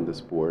within the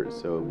sport.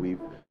 So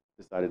we've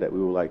decided that we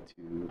would like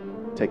to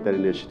take that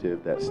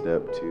initiative, that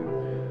step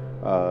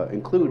to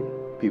include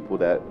people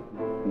that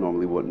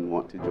normally wouldn't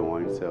want to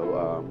join.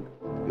 So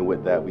and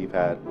with that, we've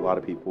had a lot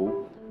of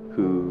people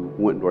who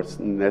wouldn't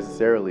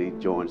necessarily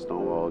join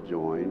Stonewall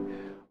join.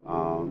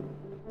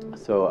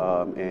 So,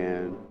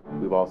 and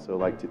we'd also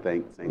like to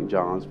thank St.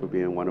 John's for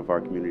being one of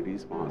our community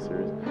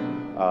sponsors,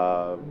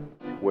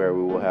 where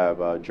we will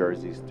have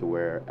jerseys to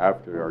wear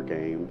after our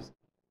games,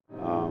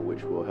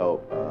 which will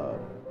help,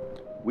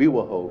 we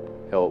will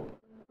hope, help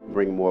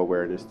bring more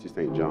awareness to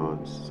St.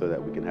 John's so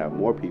that we can have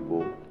more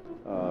people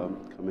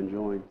come and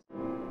join.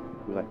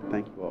 We'd like to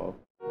thank you all.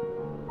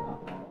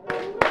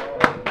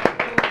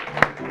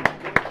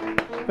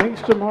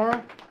 Thanks,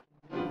 Jamara.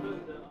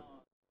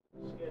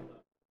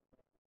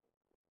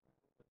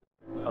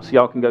 So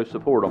y'all can go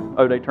support them.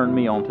 Oh, they turned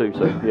me on too,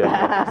 so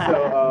yeah.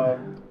 So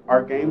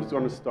our game's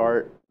going to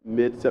start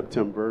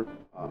mid-September.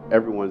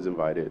 Everyone's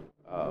invited.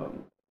 Of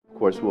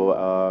course,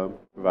 we'll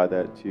provide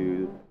that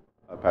to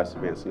Pastor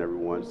Vance and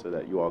everyone so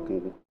that you all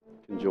can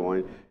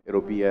join.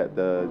 It'll be at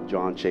the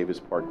John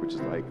Chavis Park, which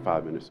is like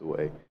 5 minutes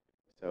away.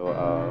 So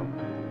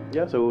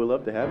yeah, so we'd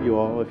love to have you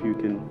all if you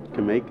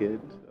can make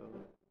it. So,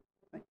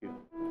 thank you.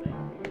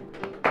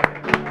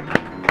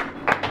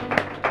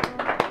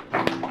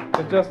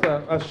 It's just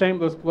a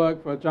shameless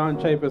plug for John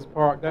Chavis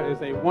Park. That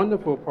is a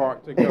wonderful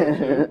park to go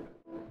to.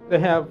 They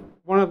have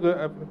one of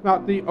the, if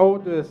not the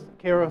oldest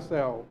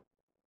carousel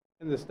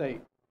in the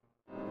state.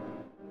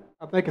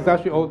 I think it's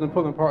actually older than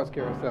Pullen Park's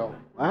carousel.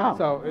 Wow.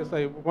 So it's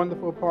a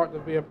wonderful park to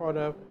be a part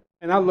of.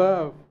 And I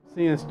love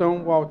seeing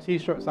Stonewall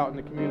t-shirts out in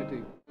the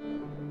community.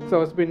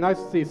 So it's been nice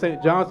to see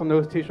St. John's on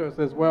those t-shirts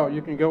as well.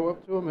 You can go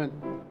up to them and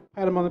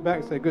pat them on the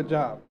back and say, good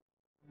job.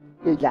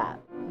 Good job.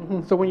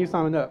 So when you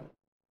signing up?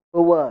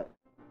 For what?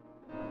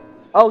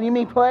 Oh, you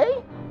mean play?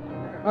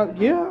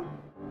 Yeah.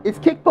 It's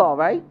kickball,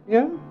 right?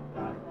 Yeah.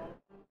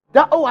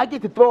 Oh, I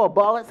get to throw a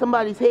ball at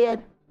somebody's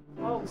head?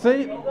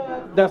 See,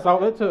 that's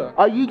all it took.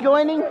 Are you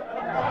joining?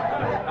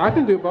 I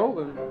can do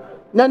bowling.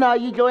 No, are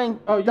you joining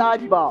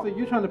dodgeball? See,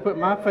 you're trying to put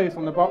my face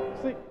on the ball.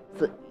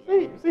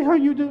 See how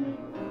you do me?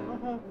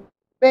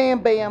 Bam,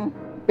 bam.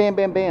 Bam,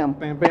 bam, bam.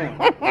 Bam,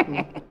 bam.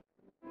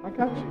 I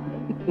got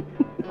you.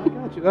 I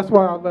got you. That's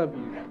why I love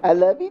you. I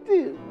love you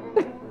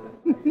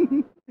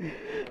too.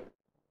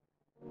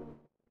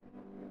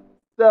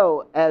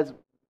 So, as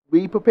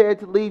we prepare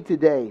to leave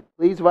today,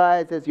 please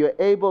rise as you're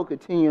able.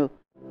 Continue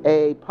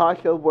a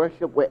partial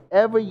worship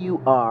wherever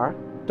you are.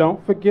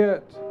 Don't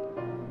forget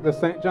the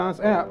St.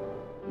 John's app.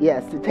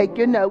 Yes, to take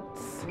your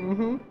notes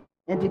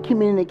and to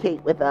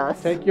communicate with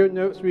us. Take your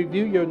notes,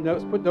 review your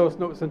notes, put those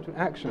notes into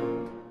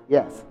action.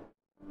 Yes.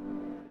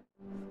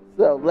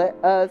 So let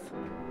us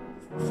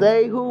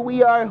say who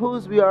we are and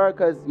whose we are,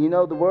 because, you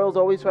know, the world's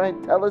always trying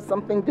to tell us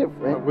something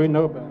different. But we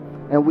know better.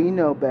 And we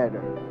know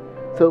better.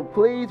 So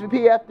please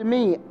repeat after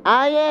me.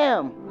 I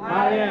am.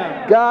 I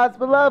am. God's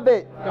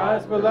beloved.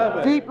 God's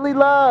beloved. Deeply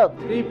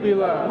loved. Deeply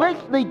loved.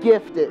 Richly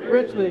gifted.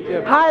 Richly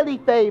gifted. Highly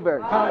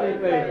favored. Highly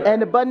favored.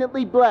 And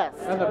abundantly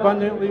blessed. And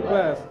abundantly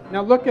blessed.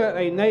 Now look at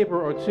a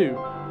neighbor or two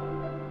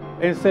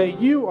and say,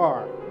 you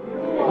are.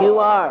 You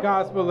are.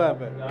 God's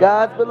beloved.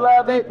 God's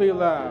beloved. Deeply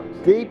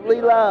loved.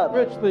 Deeply loved.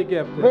 Richly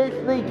gifted.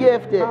 Richly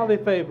gifted. Highly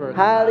favored.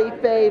 Highly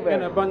favored.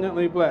 And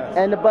abundantly blessed.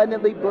 And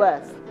abundantly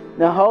blessed.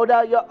 Now hold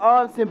out your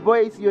arms,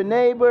 embrace your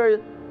neighbor,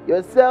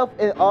 yourself,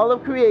 and all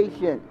of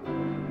creation.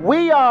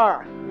 We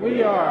are.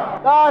 We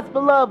are. God's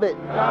beloved.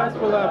 God's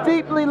beloved.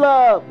 Deeply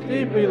loved.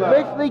 Deeply loved.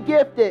 Richly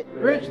gifted.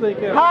 Richly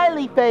gifted.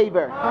 Highly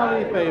favored.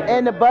 Highly favored.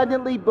 And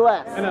abundantly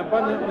blessed. And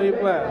abundantly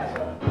blessed.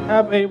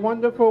 Have a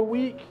wonderful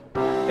week.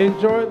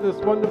 Enjoy this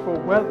wonderful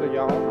weather,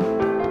 y'all.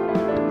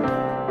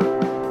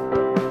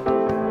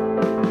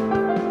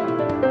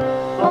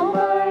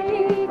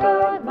 Almighty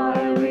God,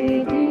 my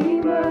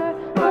Redeemer,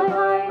 my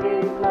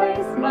hiding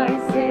place, my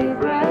safe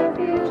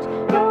refuge,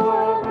 no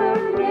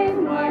other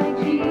name like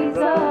Jesus.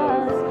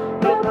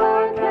 No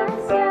power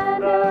can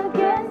stand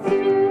against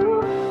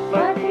you,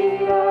 my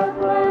feet are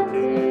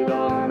planted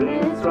on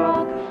this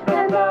rock,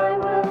 and I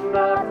will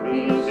not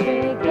be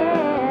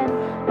shaken.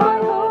 My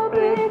hope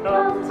it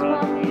comes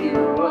from you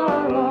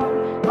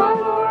alone, my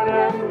Lord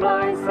and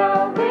my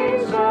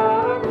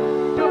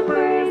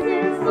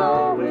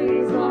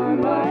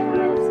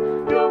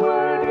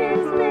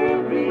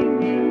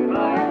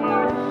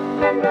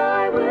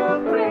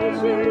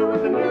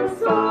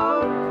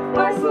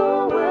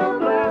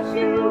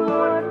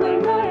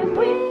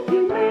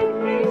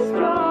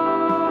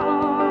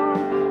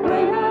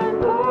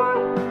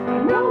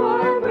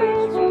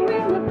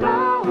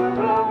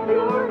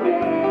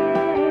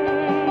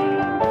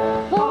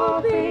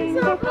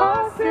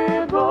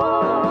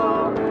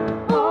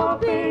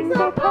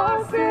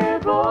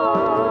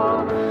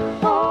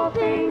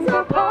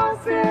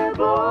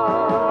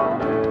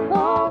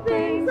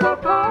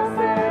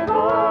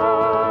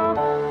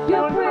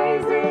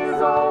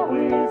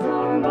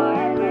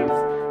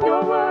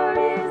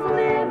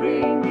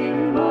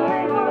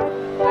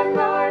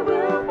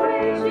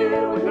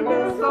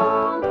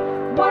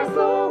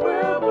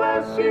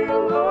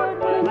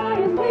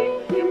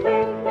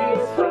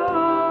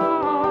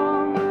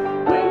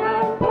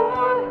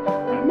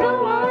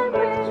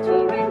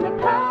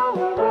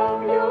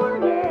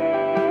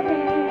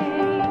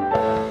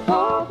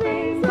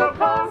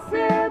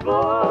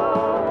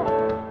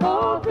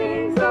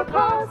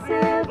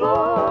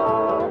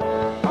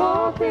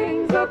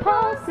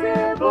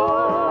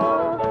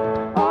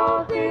possible.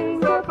 All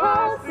things are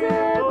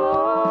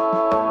possible.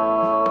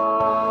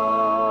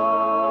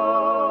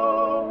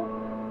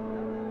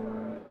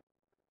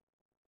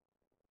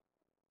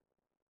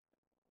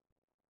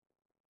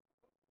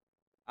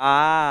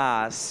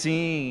 Ah,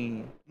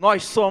 sim.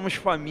 Nós somos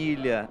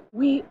família.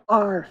 We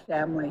are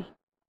family.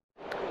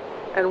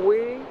 And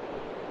we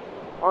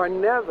are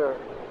never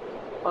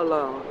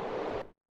alone.